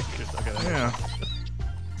 Nutty Acres. Okay. Yeah.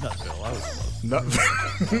 Nutville. I was close.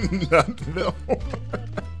 Nutville.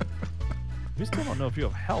 We still don't know if you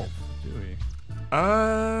have health, do we?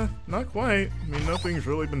 Not quite. I mean, nothing's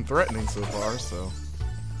really been threatening so far. So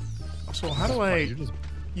how do I?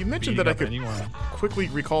 You mentioned that I could quickly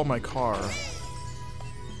recall my car.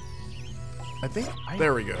 I think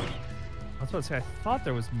there we go. I was about to say, I thought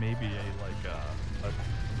there was maybe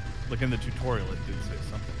like in the tutorial it did say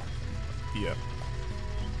something. Yeah.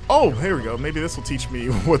 Oh, here we go. Maybe this will teach me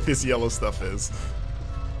what this yellow stuff is.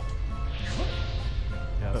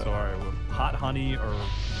 Yeah, so alright, well, hot honey or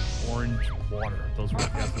orange water. Those were the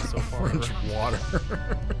guesses so far. Orange water.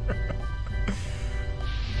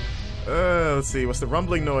 Let's see. What's the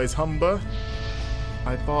rumbling noise? Humba.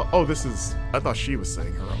 I thought she was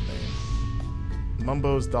saying her own name.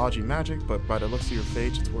 Mumbo's dodgy magic, but by the looks of your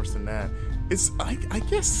face, it's worse than that. I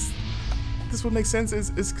guess this would make sense.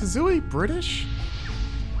 Is Kazooie British?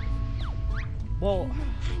 Well,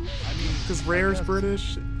 I mean, because Rare's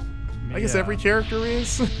British. I guess every character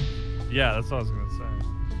is. Yeah, that's what I was gonna say.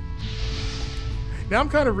 Now I'm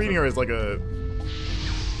kind of reading her as like a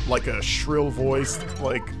shrill-voiced,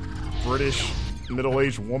 like British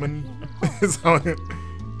middle-aged woman. It's like,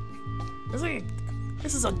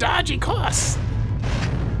 this is a dodgy course.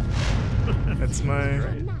 That's my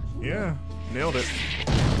yeah, nailed it.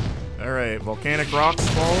 All right, volcanic rocks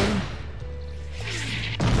falling.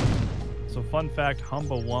 So fun fact,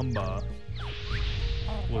 Humba Wumba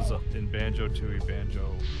was in Banjo-Tooie,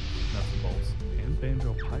 Banjo Nuts and Bolts, and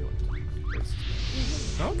Banjo Pilot.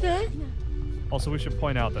 Okay. Also, we should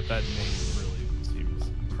point out that name really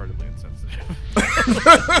seems incredibly insensitive.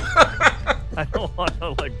 I don't want to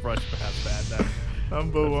like brush past that. I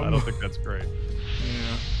don't think that's great.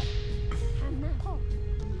 Yeah.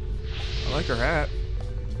 I like her hat.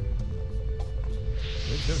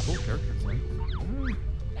 She's got a cool character design.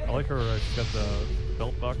 I like her. She's got the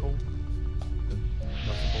belt buckle. The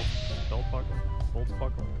nuts and bolts belt buckle. Bolts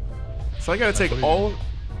buckle. So I gotta take all.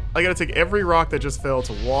 I gotta take every rock that just fell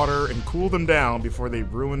to water and cool them down before they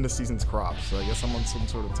ruin the season's crops. So I guess I'm on some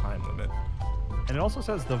sort of time limit. And it also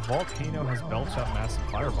says the volcano has belched out massive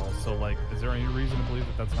fireballs. So, like, is there any reason to believe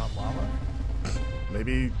that that's not lava?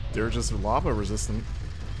 Maybe they're just lava resistant,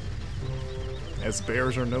 as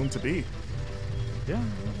bears are known to be. Yeah,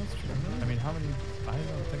 that's true. I mean, how many? I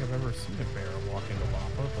don't think I've ever seen a bear walk into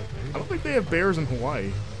lava, but maybe. I don't think they have bears in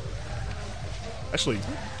Hawaii. Actually,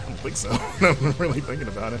 I don't think so. I'm really thinking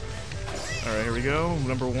about it. All right, here we go.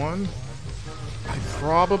 Number 1.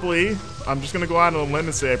 I'm just gonna go out on a limb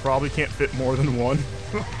and say I probably can't fit more than one.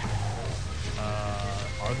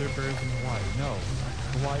 Are there bears in Hawaii? No,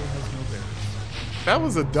 Hawaii has no bears. That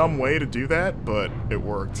was a dumb way to do that, but it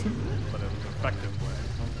worked. But it was an effective way.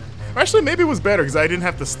 Actually, maybe it was better because I didn't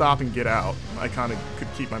have to stop and get out. I kind of could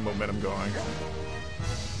keep my momentum going.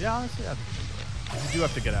 Yeah, honestly, I think you do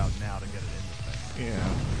have to get out now to get it in the thing. Yeah.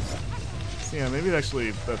 So yeah, maybe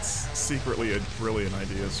actually that's secretly a brilliant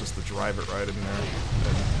idea. It's just to drive it right in there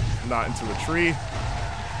and not into a tree. The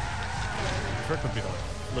trick would be to like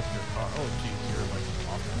flip your car. Oh, geez, you're like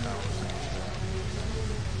off the house.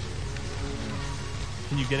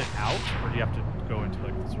 Can you get it out, or do you have to go into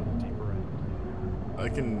like the sort of deeper end? I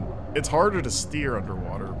can. It's harder to steer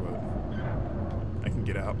underwater, but I can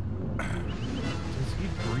get out. Does he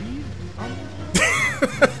breathe?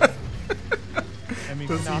 I mean,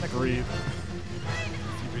 Does he canonically, breathe?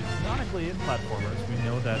 canonically in platformers, we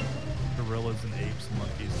know that gorillas and apes and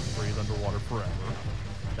monkeys can breathe underwater forever.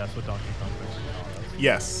 That's what Donkey Kong Country taught us.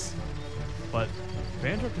 Yes. But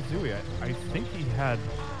Banjo-Kazooie, I think he had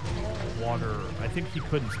water. I think he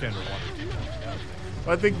couldn't stand underwater.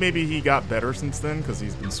 Well, I think maybe he got better since then because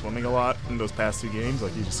he's been swimming a lot in those past 2 games.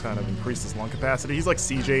 Like he just kind of increased his lung capacity. He's like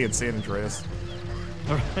CJ in San Andreas.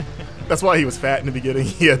 That's why he was fat in the beginning.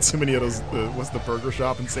 He had too many of those. What's the burger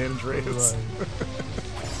shop in San Andreas? Right.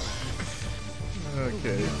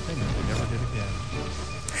 Okay. They never did again.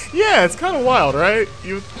 Yeah, it's kind of wild, right?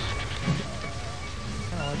 You.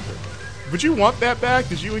 Kind of like it. Would you want that back?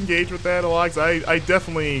 Did you engage with that a lot? 'Cause I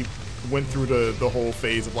definitely went through the whole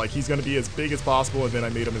phase of like he's going to be as big as possible, and then I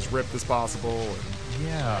made him as ripped as possible. And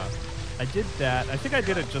Yeah, I did that. I think I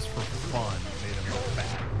did it just for fun. Made him look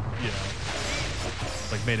fat, you know,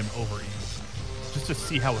 like made him overeat, just to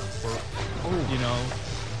see how it worked. You know,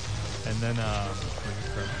 and then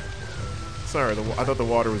sorry, I thought the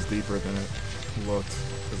water was deeper than it looked,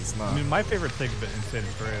 because it's not. I mean, my favorite thing of it in San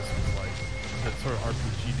Andreas was like that sort of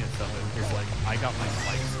RPGness of it. Was like I got my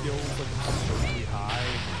bike skills like absurdly high.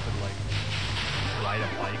 I could like ride a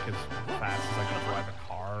bike as fast as I could drive a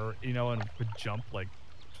car, you know, and could jump like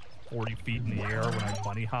 40 feet in the air when I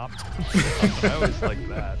bunny hopped. I always liked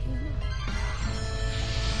that.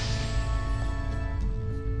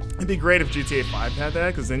 It'd be great if GTA 5 had that,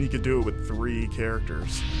 because then you could do it with 3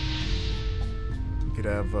 characters. You could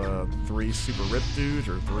have 3 super ripped dudes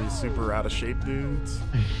or 3 super out of shape dudes.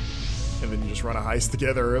 And then you just run a heist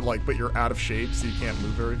together, like, but you're out of shape, so you can't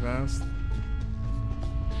move very fast.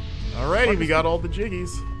 Alrighty, we got all the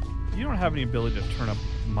jiggies. You don't have any ability to turn up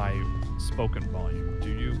my spoken volume, do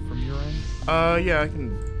you, from your end? Yeah, I can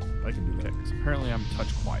do that. Okay, 'cause apparently I'm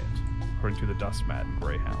touch quiet, according to the Dust Mat and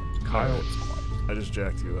Greyhound. Kyle is quiet. I just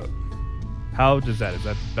jacked you up. How does that? Is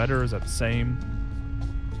that better? Is that the same?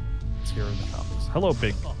 Let's hear in the comments. Hello,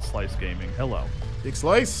 Big Slice Gaming. Hello. Big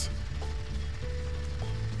Slice.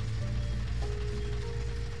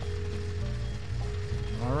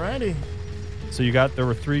 Alrighty. So there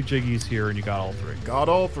were 3 jiggies here, and you got all 3. Got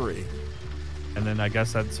all 3. And then I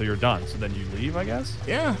guess so you're done. So then you leave, I guess?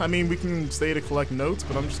 Yeah, I mean, we can stay to collect notes,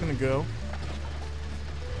 but I'm just gonna go.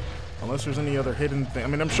 Unless there's any other hidden thing. I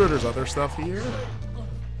mean, I'm sure there's other stuff here.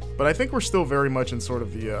 But I think we're still very much in sort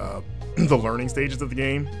of the the learning stages of the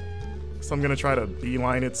game. So I'm gonna try to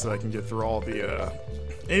beeline it so I can get through all the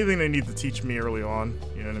anything they need to teach me early on.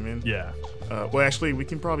 You know what I mean? Yeah. Well, actually, we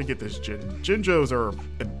can probably get this Jinjos are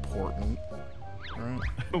important.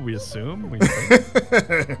 Right. We assume.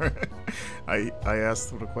 I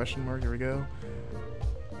asked with a question mark. Here we go.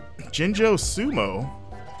 Jinjo Sumo.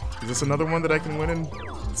 Is this another one that I can win in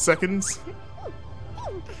seconds?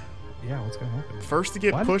 Yeah, what's gonna happen? First to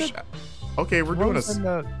get pushed. Okay, we're doing in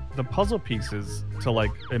the puzzle pieces to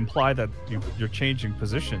like imply that you're changing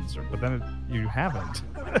positions, but then you haven't.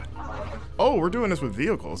 Oh, we're doing this with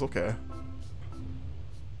vehicles. Okay.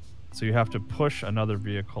 So you have to push another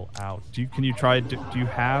vehicle out. Can you try? Do you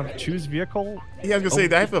have choose vehicle? Yeah, I was gonna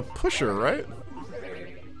say I have a pusher, right?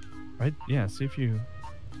 Right. Yeah. See if you.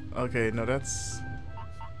 Okay. No, that's.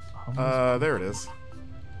 There it is.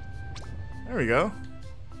 There we go.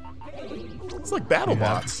 It's like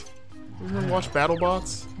BattleBots. You ever watch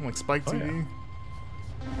BattleBots on like Spike TV?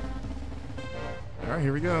 Yeah. All right,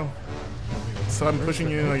 here we go. So I'm pushing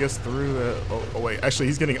you, I guess, through the... Oh, wait. Actually,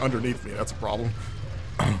 he's getting underneath me. That's a problem.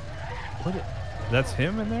 What? That's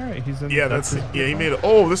him in there? He's in. Yeah, that's it. Yeah, he made it.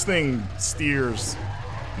 Oh, this thing steers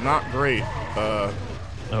not great. Oh,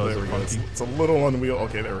 there we go. It's a little on the wheel.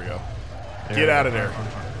 Okay, there we go. Get out of there.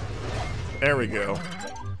 There we go.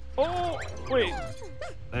 Oh, wait.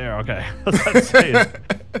 There, okay. I was about to say,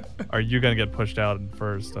 are you going to get pushed out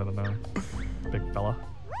first? I don't know. Big fella.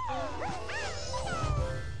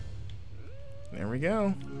 There we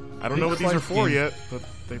go. I don't know what these are for yet, but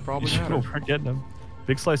they probably matter. We're getting them.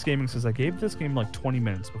 Big Slice Gaming says, I gave this game like 20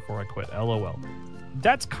 minutes before I quit. LOL.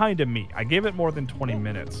 That's kind of me. I gave it more than 20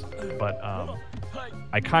 minutes, but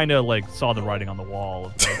I kind of like saw the writing on the wall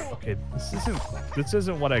of like, okay, this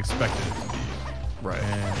isn't what I expected it to be. Right.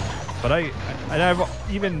 But I've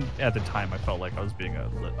even at the time I felt like I was being a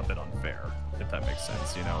bit unfair, if that makes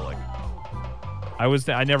sense. You know, like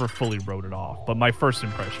I never fully wrote it off, but my first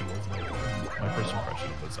impression was negative. My first impression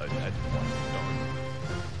was I didn't want to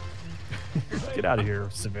keep going. Get out of here,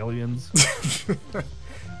 civilians.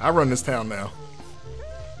 I run this town now.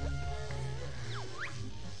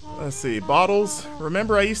 Let's see. Bottles.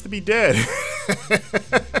 Remember, I used to be dead.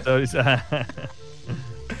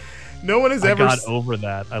 No one has ever... I got over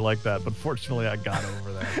that. I like that. But fortunately, I got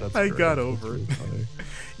over that. That's I got over it.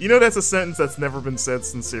 You know, that's a sentence that's never been said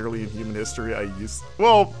sincerely in human history.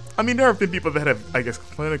 Well, I mean, there have been people that have, I guess,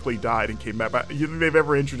 clinically died and came back. But you think they've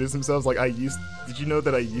ever introduced themselves like, did you know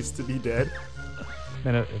that I used to be dead?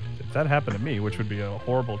 Man, if that happened to me, which would be a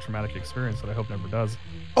horrible, traumatic experience that I hope never does.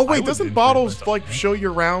 Oh, wait, doesn't Bottles, like, show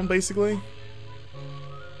you around, basically?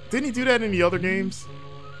 Didn't he do that in the other games?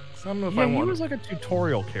 I don't know if I want. He was like a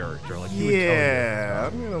tutorial character. Like, yeah,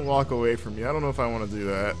 I'm gonna walk away from you. I don't know if I want to do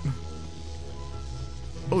that.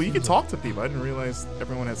 Oh, you can talk to people. I didn't realize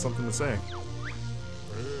everyone had something to say.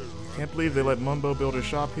 Can't believe they let Mumbo build a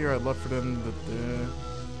shop here. I'd love for them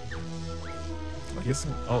to. I guess.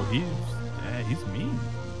 Oh, he's mean.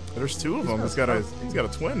 There's two of them. He's got a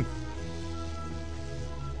twin.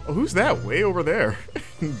 Oh, who's that? Way over there,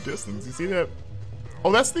 in the distance. You see that?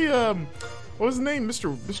 Oh, that's the what was his name?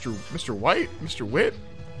 Mr. White? Mr. Witt?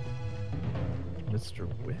 Mr.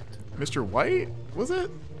 Witt? Mr. White? Was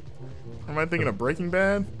it? Or am I thinking of Breaking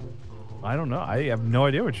Bad? I don't know. I have no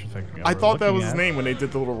idea what you're thinking of. I thought that was his name when they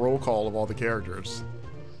did the little roll call of all the characters.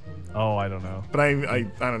 Oh, I don't know. But I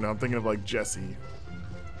don't know. I'm thinking of like Jesse.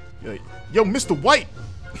 Like, yo, Mr. White!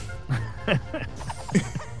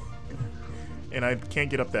 And I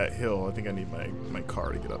can't get up that hill. I think I need my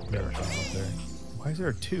car to get up there. Why is there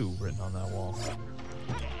a 2 written on that wall?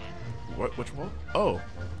 What? Which wall? Oh.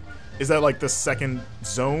 Is that like the second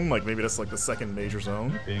zone? Like maybe that's like the second major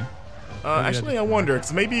zone? Maybe. Actually, I wonder,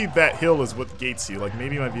 because maybe that hill is what gates you. Like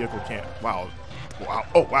maybe my vehicle can't. Wow.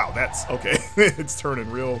 Oh, wow. That's okay. It's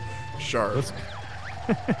turning real sharp.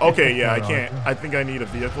 Okay, yeah, I can't. I think I need a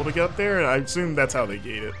vehicle to get up there, and I assume that's how they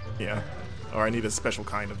gate it. Yeah. Or I need a special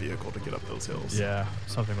kind of vehicle to get up those hills. Yeah,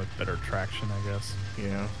 something with better traction, I guess.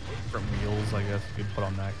 Yeah. From wheels, I guess, you could put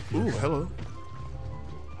on that. Ooh, hello.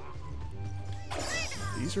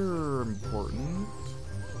 These are important.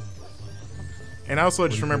 And I also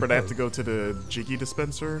just remembered I have to go to the Jiggy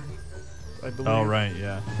dispenser, I believe. Oh, right,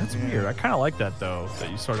 yeah. That's weird. I kind of like that, though,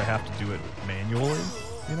 that you sort of have to do it manually,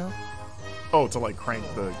 you know? Oh, to like crank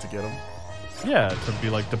to get them? Yeah, to be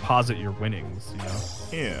like deposit your winnings, you know?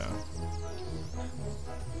 Yeah.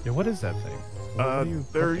 Yeah, what is that thing?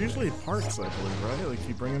 They're usually parts, I believe, right? Like if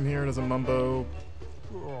you bring them here, does a Mumbo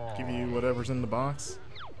give you whatever's in the box?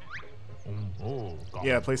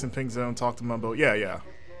 Yeah, place in pink zone, talk to Mumbo. Yeah.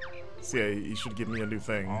 So yeah, you should give me a new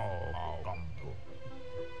thing.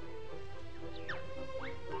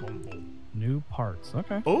 New parts,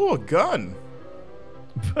 okay. Oh, a gun!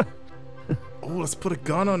 Oh, let's put a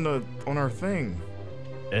gun on our thing.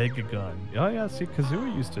 Egg gun. Oh yeah, see,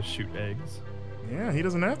 Kazooie used to shoot eggs. Yeah, he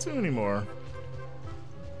doesn't have to anymore.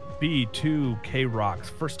 B2K Rocks,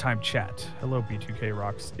 first time chat. Hello, B2K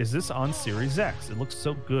Rocks. Is this on Series X? It looks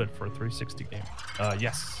so good for a 360 game.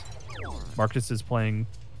 Yes. Marcus is playing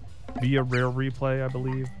via Rare Replay, I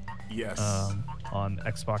believe. Yes. On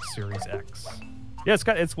Xbox Series X. Yeah,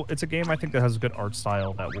 it's a game I think that has a good art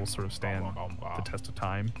style that will sort of stand the test of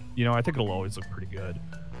time. You know, I think it'll always look pretty good.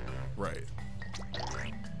 Right.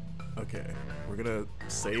 Okay, we're gonna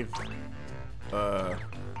save. I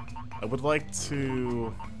would like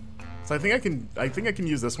to. So I think I can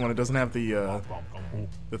use this one. It doesn't have the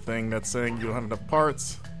thing that's saying you don't have enough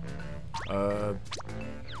parts. Oh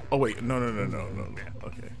wait, no.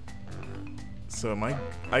 Okay. So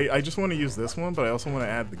I just want to use this one, but I also want to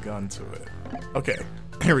add the gun to it. Okay,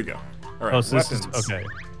 here we go. All right. Oh, so weapons. this is okay.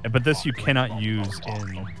 But this you cannot use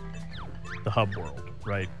in the hub world,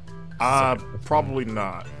 right? Probably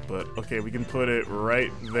not. But okay, we can put it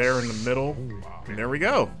right there in the middle. And there we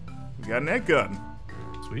go. We got an egg gun.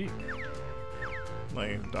 Sweet.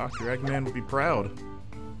 Like, Dr. Eggman will be proud.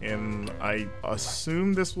 And I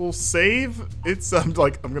assume this will save. It's I don't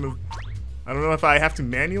know if I have to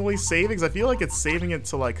manually save it, because I feel like it's saving it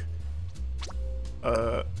to like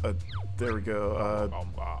there we go.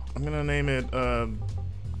 I'm gonna name it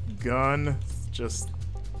gun, just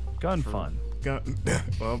gun fun. Gun.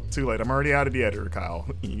 Well, too late. I'm already out of the editor, Kyle.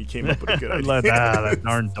 You came up with a good idea. That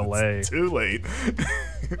darn delay. It's too late.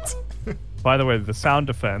 By the way, the sound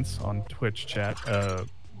defense on Twitch chat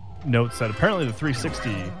notes that apparently the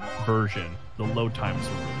 360 version, the load times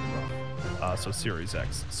were really rough. So Series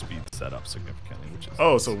X speed set up significantly, which is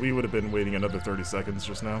oh, so we would have been waiting another 30 seconds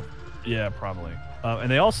just now. Yeah, probably.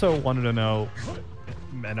 And they also wanted to know,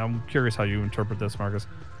 and I'm curious how you interpret this, Marcus.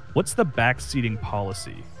 What's the backseating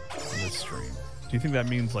policy in this stream? Do you think that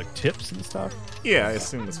means like tips and stuff? Yeah, I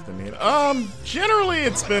assume that's what they mean. Generally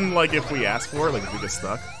it's been like if we ask for it, like if we get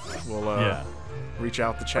stuck, we'll reach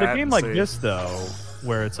out to chat. But a game like this though,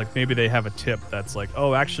 where it's like maybe they have a tip that's like,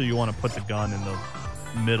 oh, actually you want to put the gun in the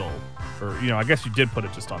middle, or I guess you did put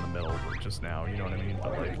it just on the middle just now. You know what I mean?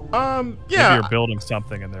 But like, yeah, maybe you're building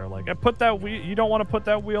something and they're like, put that wheel. You don't want to put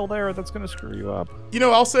that wheel there. That's gonna screw you up.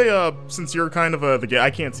 I'll say since you're kind of the guy,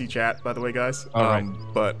 I can't see chat by the way, guys. Right.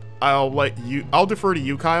 But I'll defer to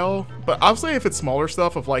you, Kyle. But I'll say if it's smaller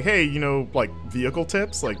stuff of like, hey, like vehicle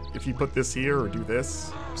tips, like if you put this here or do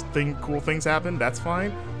this, cool things happen. That's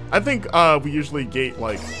fine. I think we usually gate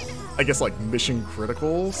like, I guess like mission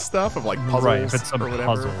critical stuff of like puzzles, right? If it's a or whatever.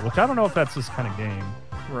 puzzle, which I don't know if that's this kind of game,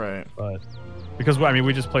 right? But because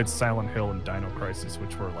we just played Silent Hill and Dino Crisis,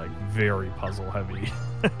 which were like very puzzle heavy,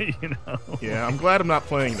 Yeah, I'm glad I'm not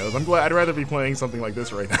playing those. I'd rather be playing something like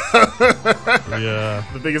this right now. Yeah.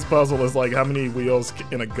 The biggest puzzle is like, how many wheels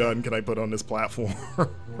in a gun can I put on this platform?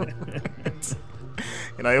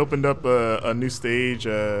 And I opened up a new stage.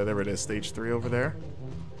 There it is, stage 3 over there.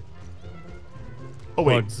 Oh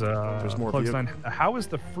wait, there's more. How is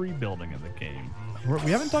the free building in the game?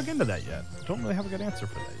 We haven't dug into that yet. Don't really have a good answer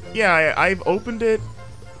for that yet. Yeah, I've opened it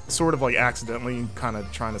sort of like accidentally, kind of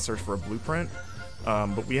trying to search for a blueprint.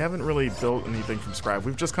 But we haven't really built anything from scratch.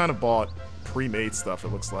 We've just kind of bought pre-made stuff, it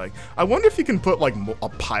looks like. I wonder if you can put like a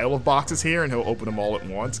pile of boxes here and he'll open them all at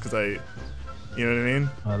once, because you know what I mean?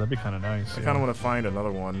 That'd be kind of nice. I kind of want to find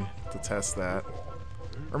another one to test that.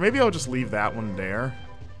 Or maybe I'll just leave that one there.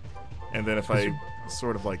 And then if I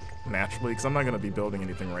sort of like naturally, because I'm not going to be building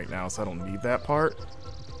anything right now, so I don't need that part.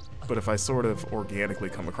 But if I sort of organically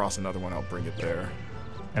come across another one, I'll bring it there.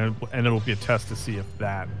 And it'll be a test to see if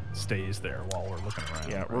that stays there while we're looking around.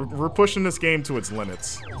 Yeah, we're pushing this game to its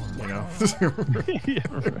limits, Yeah,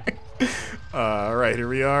 right. All right, here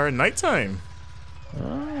we are, nighttime.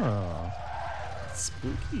 Oh.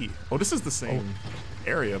 Spooky. Oh, this is the same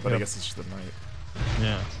area, but I guess it's just the night.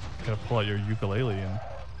 Yeah, gotta pull out your ukulele and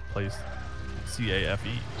play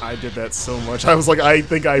CAFE. I did that so much. I was like, I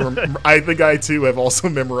think I too have also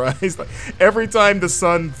memorized. Like, every time the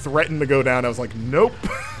sun threatened to go down, I was like, nope.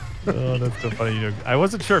 Oh, that's so funny. I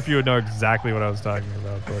wasn't sure if you would know exactly what I was talking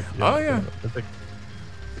about. But oh yeah. I think,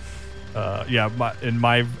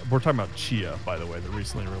 we're talking about Chia, by the way, the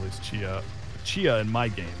recently released Chia. Chia in my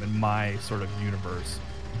game, in my sort of universe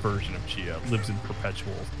version of Chia, lives in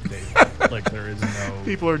perpetual daylight. Like there is no.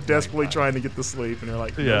 People are desperately trying to get to sleep, and they're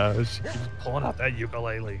like, nope. Yeah, she's pulling out that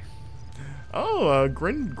ukulele. Oh,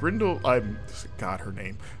 Grindel. I got her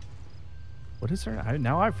name. What is her?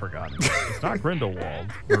 Now I've forgotten. It's not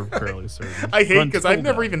Grindelwald. We're fairly certain. I hate because I've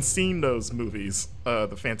never even seen those movies.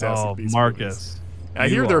 The Fantastic Beasts Marcus. movies. I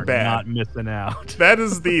hear they're bad. Not missing out. That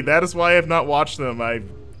is why I have not watched them.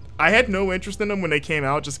 I had no interest in them when they came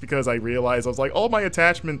out, just because I realized I was like, all my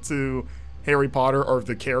attachment to Harry Potter are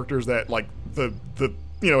the characters that like the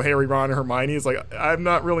Harry, Ron, and Hermione is like, I'm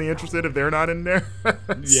not really interested if they're not in there.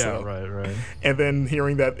 Yeah, right. And then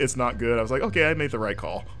hearing that it's not good, I was like, okay, I made the right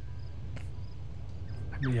call.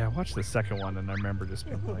 Yeah, I watched the second one and I remember just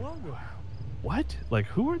being like, what? Like,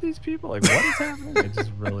 who are these people? Like, what is happening? It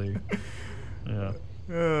just really, yeah.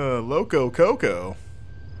 Loco Coco.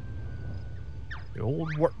 The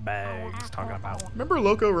old work bags talking about. Remember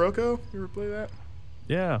Loco Roco? You ever play that?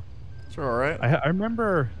 Yeah. It's all right. I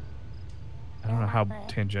remember, I don't know how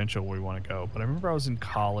tangential we want to go, but I remember I was in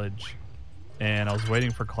college and I was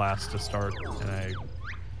waiting for class to start and I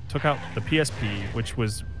took out the PSP, which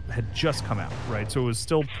had just come out, right? So it was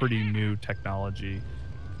still pretty new technology.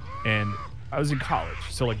 And I was in college,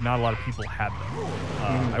 so like not a lot of people had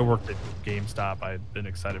them. I worked at GameStop. I'd been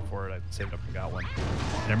excited for it. I saved up and got one.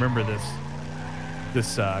 And I remember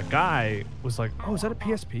this guy was like, "Oh, is that a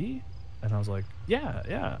PSP?" And I was like,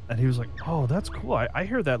 "Yeah." And he was like, "Oh, that's cool. I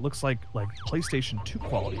hear that looks like PlayStation 2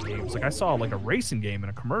 quality games. Like I saw like a racing game in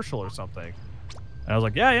a commercial or something." And I was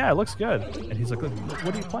like, "Yeah, it looks good." And he's like,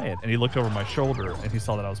 "What are you playing?" And he looked over my shoulder and he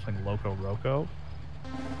saw that I was playing Loco Roco.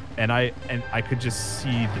 And I could just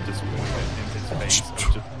see the disappointment in his face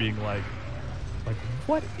of just being like,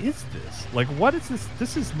 what is this? Like, what is this?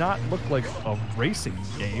 This does not look like a racing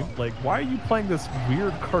game. Like, why are you playing this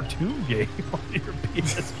weird cartoon game on your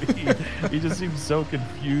PSP? He just seemed so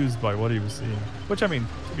confused by what he was seeing. Which, I mean,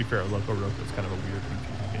 to be fair, Loco Roco is kind of a weird,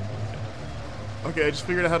 confusing game. Okay, I just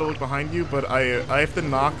figured out how to look behind you, but I have to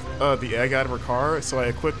knock the egg out of her car, so I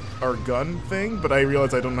equip our gun thing, but I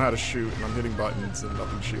realize I don't know how to shoot, and I'm hitting buttons and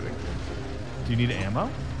nothing's shooting. Do you need ammo?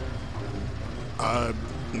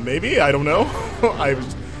 Maybe, I don't know.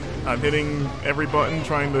 I'm hitting every button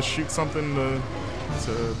trying to shoot something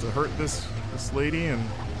to hurt this lady, and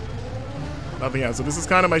nothing else. So this is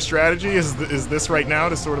kind of my strategy, is this right now,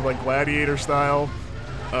 to sort of like gladiator style.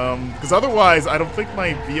 Because otherwise, I don't think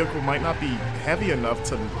my vehicle might not be heavy enough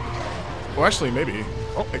to... Well, actually, maybe.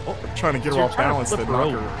 I'm trying to get her off balance to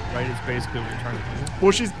knock her. Right, it's basically what you're trying to do.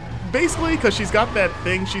 Well, she's... Basically, because she's got that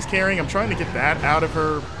thing she's carrying, I'm trying to get that out of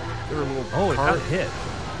her little cart. It got hit.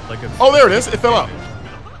 Like oh, there it is. It fell out.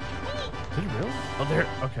 Did it really? Oh, there.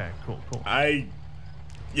 Okay, cool.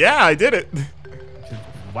 Yeah, I did it.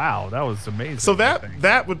 Wow, that was amazing. So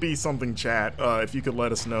that would be something, chat. If you could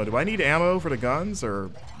let us know. Do I need ammo for the guns, or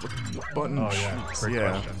what button? Oh yeah, great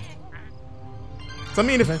question. So I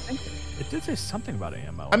mean, I think it did say something about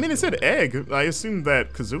ammo. I mean, it said egg. I assumed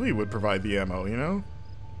that Kazooie would provide the ammo. You know.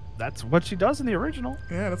 That's what she does in the original.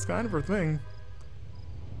 Yeah, that's kind of her thing.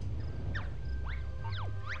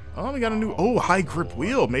 Oh, we got a new high grip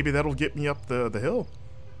wheel. Maybe that'll get me up the hill.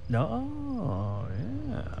 No,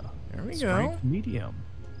 yeah. There we Strength medium.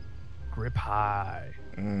 Grip high.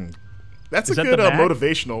 That's a good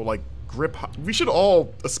motivational, like, grip high. We should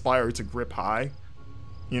all aspire to grip high.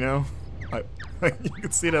 You know? You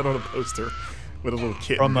can see that on a poster with a little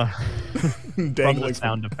kitten. From the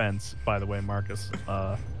sound defense, by the way, Marcus.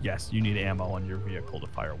 Yes, you need ammo on your vehicle to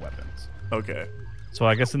fire weapons. Okay. So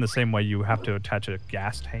I guess in the same way you have to attach a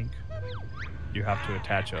gas tank, you have to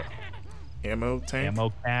attach a ammo tank?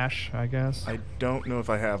 Ammo cache, I guess. I don't know if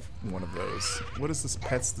I have one of those. What is this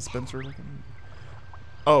pets dispenser looking?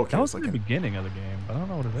 Oh, okay. That was like the beginning of the game, but I don't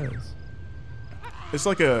know what it is. It's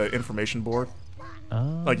like a information board.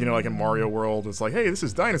 Like, you know, like in Mario World, it's like, hey, this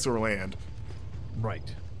is Dinosaur Land.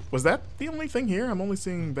 Right. Was that the only thing here? I'm only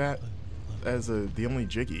seeing that as the only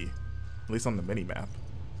Jiggy, at least on the mini map.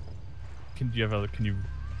 Can you,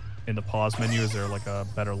 in the pause menu, is there like a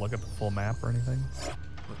better look at the full map or anything?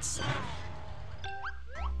 Let's see.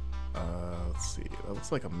 Let's see. That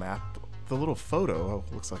looks like a map. The little photo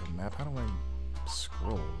looks like a map. How do I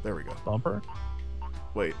scroll? There we go. Bumper?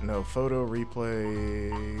 Wait, no. Photo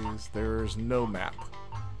replays. There's no map.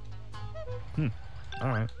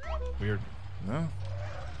 Alright. Weird. No.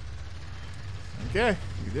 Okay,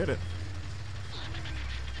 you did it.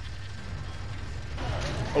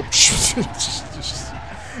 Oh,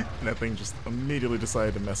 that thing just immediately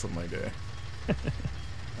decided to mess up my day.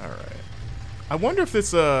 Alright. I wonder if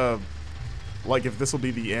this, like, if this will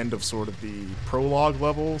be the end of sort of the prologue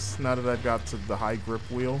levels, now that I've got to the high grip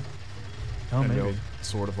wheel. Oh, and maybe. they'll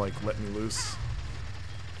sort of, like, let me loose.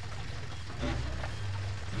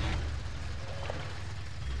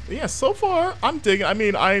 But yeah, so far, I'm digging. I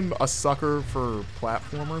mean, I'm a sucker for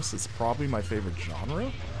platformers. It's probably my favorite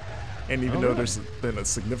genre. And even though there's been a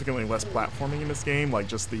significantly less platforming in this game, like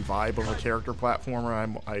just the vibe of a character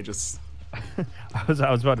platformer, I just... I was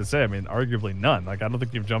about to say, I mean, arguably none. Like, I don't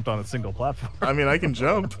think you've jumped on a single platform. I mean, I can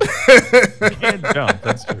jump. You can jump,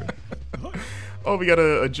 that's true. Oh, we got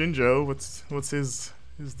a Jinjo. What's his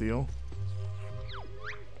deal?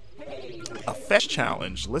 A fetch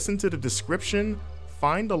challenge. Listen to the description,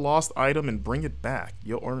 find a lost item, and bring it back.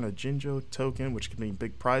 You'll earn a Jinjo token, which can mean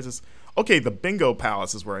big prizes. Okay, the Bingo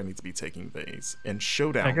Palace is where I need to be taking these. And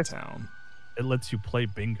Showdown Town. It lets you play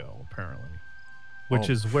bingo, apparently. Which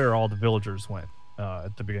is where all the villagers went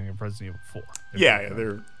at the beginning of Resident Evil 4. Yeah,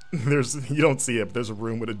 there's you don't see it, but there's a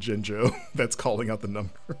room with a Jinjo that's calling out the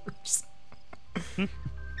numbers. When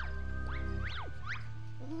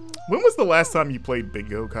was the last time you played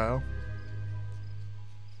bingo, Kyle?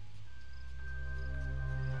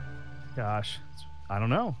 Gosh, I don't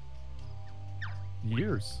know.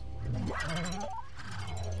 Years.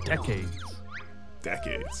 Decades.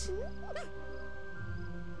 Decades.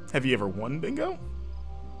 Have you ever won bingo?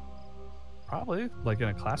 Probably, like in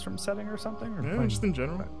a classroom setting or something? Or Yeah, just in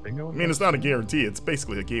general. Bingo? I mean, it's not a guarantee. It's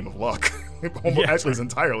basically a game of luck. Actually, it's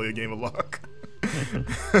entirely a game of luck.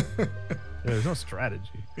 Yeah, there's no strategy.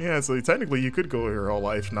 Yeah, so technically you could go your whole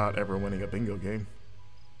life not ever winning a bingo game.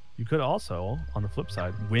 You could also, on the flip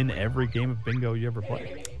side, win every game of bingo you ever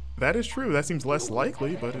play. That is true. That seems less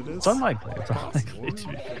likely, but it is. It's unlikely. It's unlikely to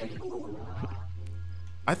be fair.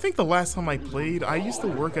 I think the last time I played, I used to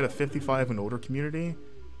work at a 55 and older community,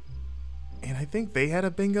 and I think they had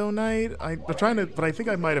a bingo night. I'm trying to, but I think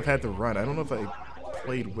I might have had to run. I don't know if I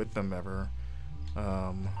played with them ever.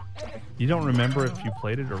 You don't remember if you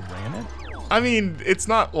played it or ran it? I mean, it's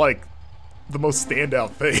not like the most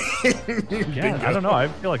standout thing. Yeah, I don't know. I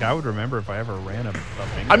feel like I would remember if I ever ran a bingo.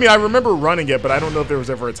 I mean, I remember running it, but I don't know if there was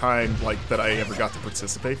ever a time like that I ever got to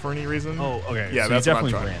participate for any reason. Oh, okay. Yeah, so that's you what I'm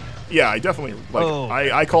definitely trying. ran it. Yeah, I definitely like. Oh,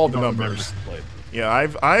 I called the don't remember numbers. if you played. Yeah,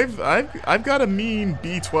 I've got a mean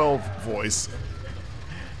B12 voice.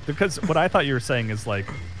 Because what I thought you were saying is like,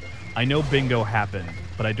 I know bingo happened,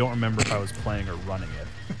 but I don't remember if I was playing or running it.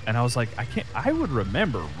 And I was like, I would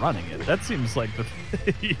remember running it. That seems like the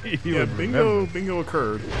thing you would remember. Bingo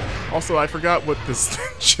occurred. Also, I forgot what this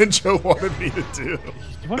Jinjo wanted me to do.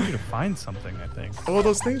 He wanted you to find something, I think. Oh,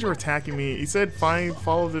 those things were attacking me. He said,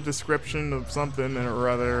 follow the description of something or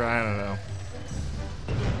other. I don't know.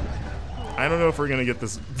 I don't know if we're gonna get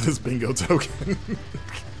this bingo token.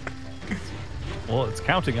 Well, it's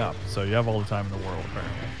counting up, so you have all the time in the world,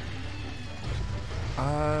 apparently.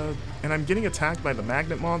 And I'm getting attacked by the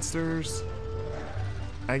magnet monsters.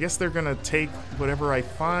 I guess they're gonna take whatever I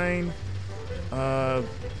find.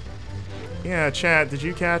 Yeah, chat, did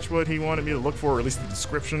you catch what he wanted me to look for, or at least the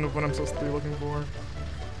description of what I'm supposed to be looking for?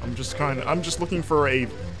 I'm just looking for a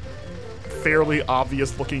fairly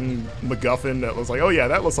obvious looking MacGuffin that was like, oh yeah,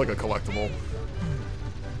 that looks like a collectible.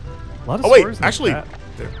 A lot of Oh wait, stories in the actually, chat.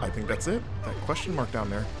 I think that's it. That question mark down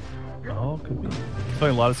there. Oh, could be.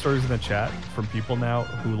 There's a lot of stories in the chat from people now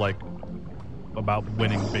who like about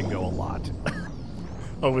winning bingo a lot.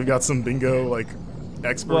 Oh, we've got some bingo like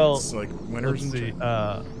experts, like winners. Let's see.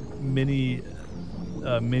 Mini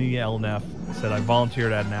LNF said I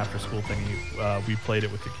volunteered at an after-school thingy. We played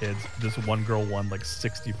it with the kids. This one girl won like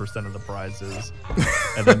 60% of the prizes.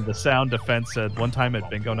 And then the sound defense said one time at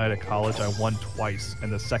bingo night at college I won twice,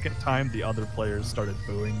 and the second time the other players started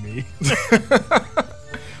booing me.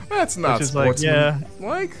 That's not sportsman. Yeah,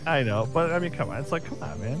 like I know, but I mean, come on. It's like, come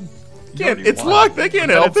on, man. It's luck. They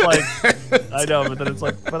can't help it. Like, I know, but then it's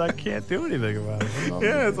like, but I can't do anything about it.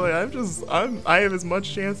 Yeah, it's like I have as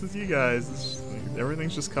much chance as you guys. It's just, like,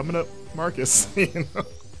 everything's just coming up, Marcus. You know.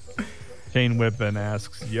 Kane Whippen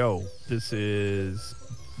asks, "Yo, this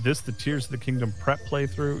the Tears of the Kingdom prep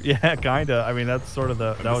playthrough?" Yeah, kinda. I mean, that's sort of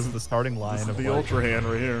that was the starting line of the like, Ultra Hand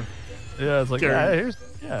right here. Yeah, it's like Tears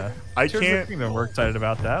of the Kingdom. We're excited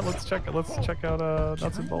about that. Let's check out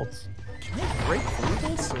Nuts and Bolts. Can I break through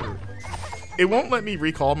this? Or... It won't let me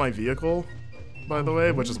recall my vehicle, by the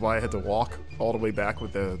way, which is why I had to walk all the way back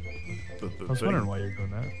with the I was wondering why you're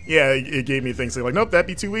doing that. Yeah, it gave me things like, nope, that'd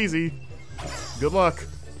be too easy. Good luck.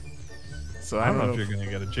 So I don't know if you're gonna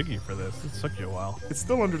get a jiggy for this. It took you a while. It's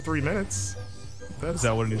still under 3 minutes. Is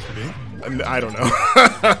that what it needs to be? I don't know.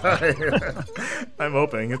 I'm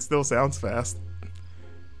hoping. It still sounds fast.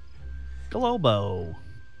 Globo.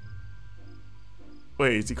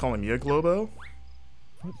 Wait, is he calling me a Globo?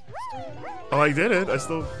 Oh, I did it. I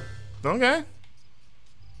still... Okay.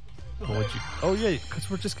 Oh, yeah, because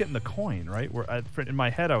we're just getting the coin, right? In my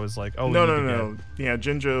head, I was like, oh, No. Yeah,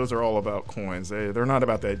 Jinjos are all about coins. They're not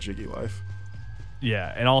about that jiggy life.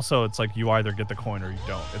 Yeah, and also it's like you either get the coin or you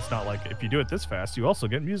don't. It's not like if you do it this fast, you also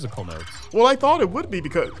get musical notes. Well, I thought it would be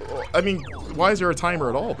because, I mean, why is there a timer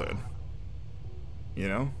at all then? You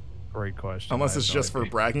know? Great question. Unless it's just for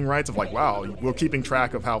bragging rights of like, wow, we're keeping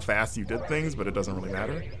track of how fast you did things, but it doesn't really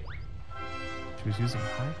matter. She was using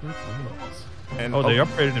high grip wheels. And they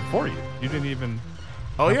upgraded it for you. You didn't even...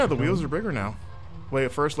 Oh yeah, the wheels are bigger now.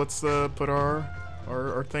 Wait, first let's put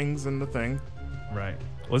our things in the thing. Right.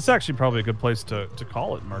 Well, this is actually probably a good place to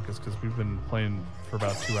call it, Marcus, because we've been playing for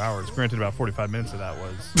about 2 hours. Granted, about 45 minutes of that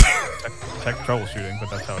was tech troubleshooting, but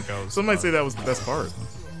that's how it goes. Some might say that was the best part.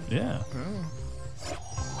 Yeah. Oh.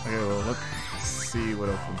 Okay, well, let's see what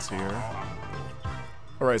opens here.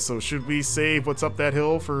 Alright, so should we save what's up that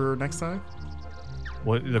hill for next time?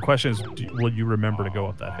 Well, the question is, will you remember to go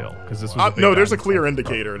up that hill? Because this was no, there's a clear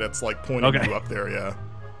indicator that's like pointing you up there, yeah.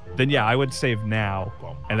 Then yeah, I would save now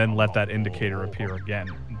and then let that indicator appear again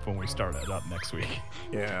when we start it up next week.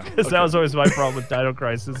 Yeah. Because that was always my problem with Dino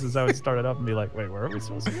Crisis, is I would start it up and be like, wait, where are we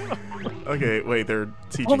supposed to go? Okay, wait, they're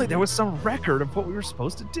teaching. Only there was some record of what we were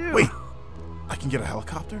supposed to do. Wait, I can get a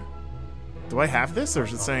helicopter? Do I have this, or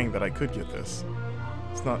is it saying that I could get this?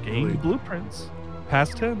 It's not Gain really... blueprints.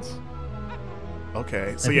 Past tense.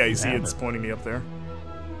 Okay, so think yeah, you you see have it's it. pointing me up there?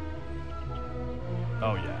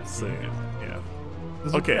 Oh, yeah. So, See, yeah.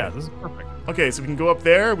 this Okay. Yeah, this is perfect. Okay, so we can go up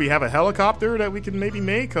there. We have a helicopter that we can maybe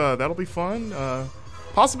make. That'll be fun.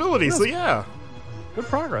 Possibility, so yeah. Good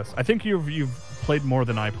progress. I think you've played more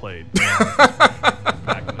than I played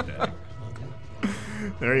back in the day.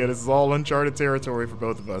 There you go. This is all uncharted territory for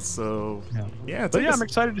both of us. So yeah, But yeah, I'm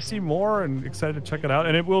excited to see more and excited to check it out.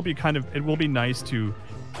 And it will be nice to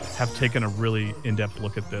have taken a really in-depth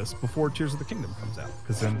look at this before Tears of the Kingdom comes out,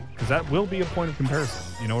 because that will be a point of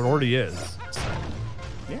comparison. You know, it already is. So.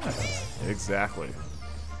 Yeah, exactly.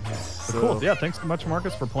 So cool. Yeah, thanks so much,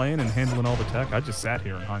 Marcus, for playing and handling all the tech. I just sat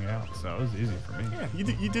here and hung out, so it was easy for me. Yeah,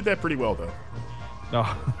 you did that pretty well, though.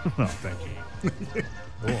 Oh, no, thank you.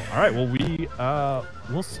 Cool. All right. Well,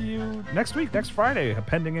 we'll see you next week, next Friday,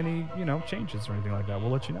 pending any changes or anything like that.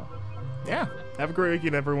 We'll let you know. Yeah. Have a great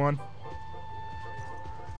weekend, everyone.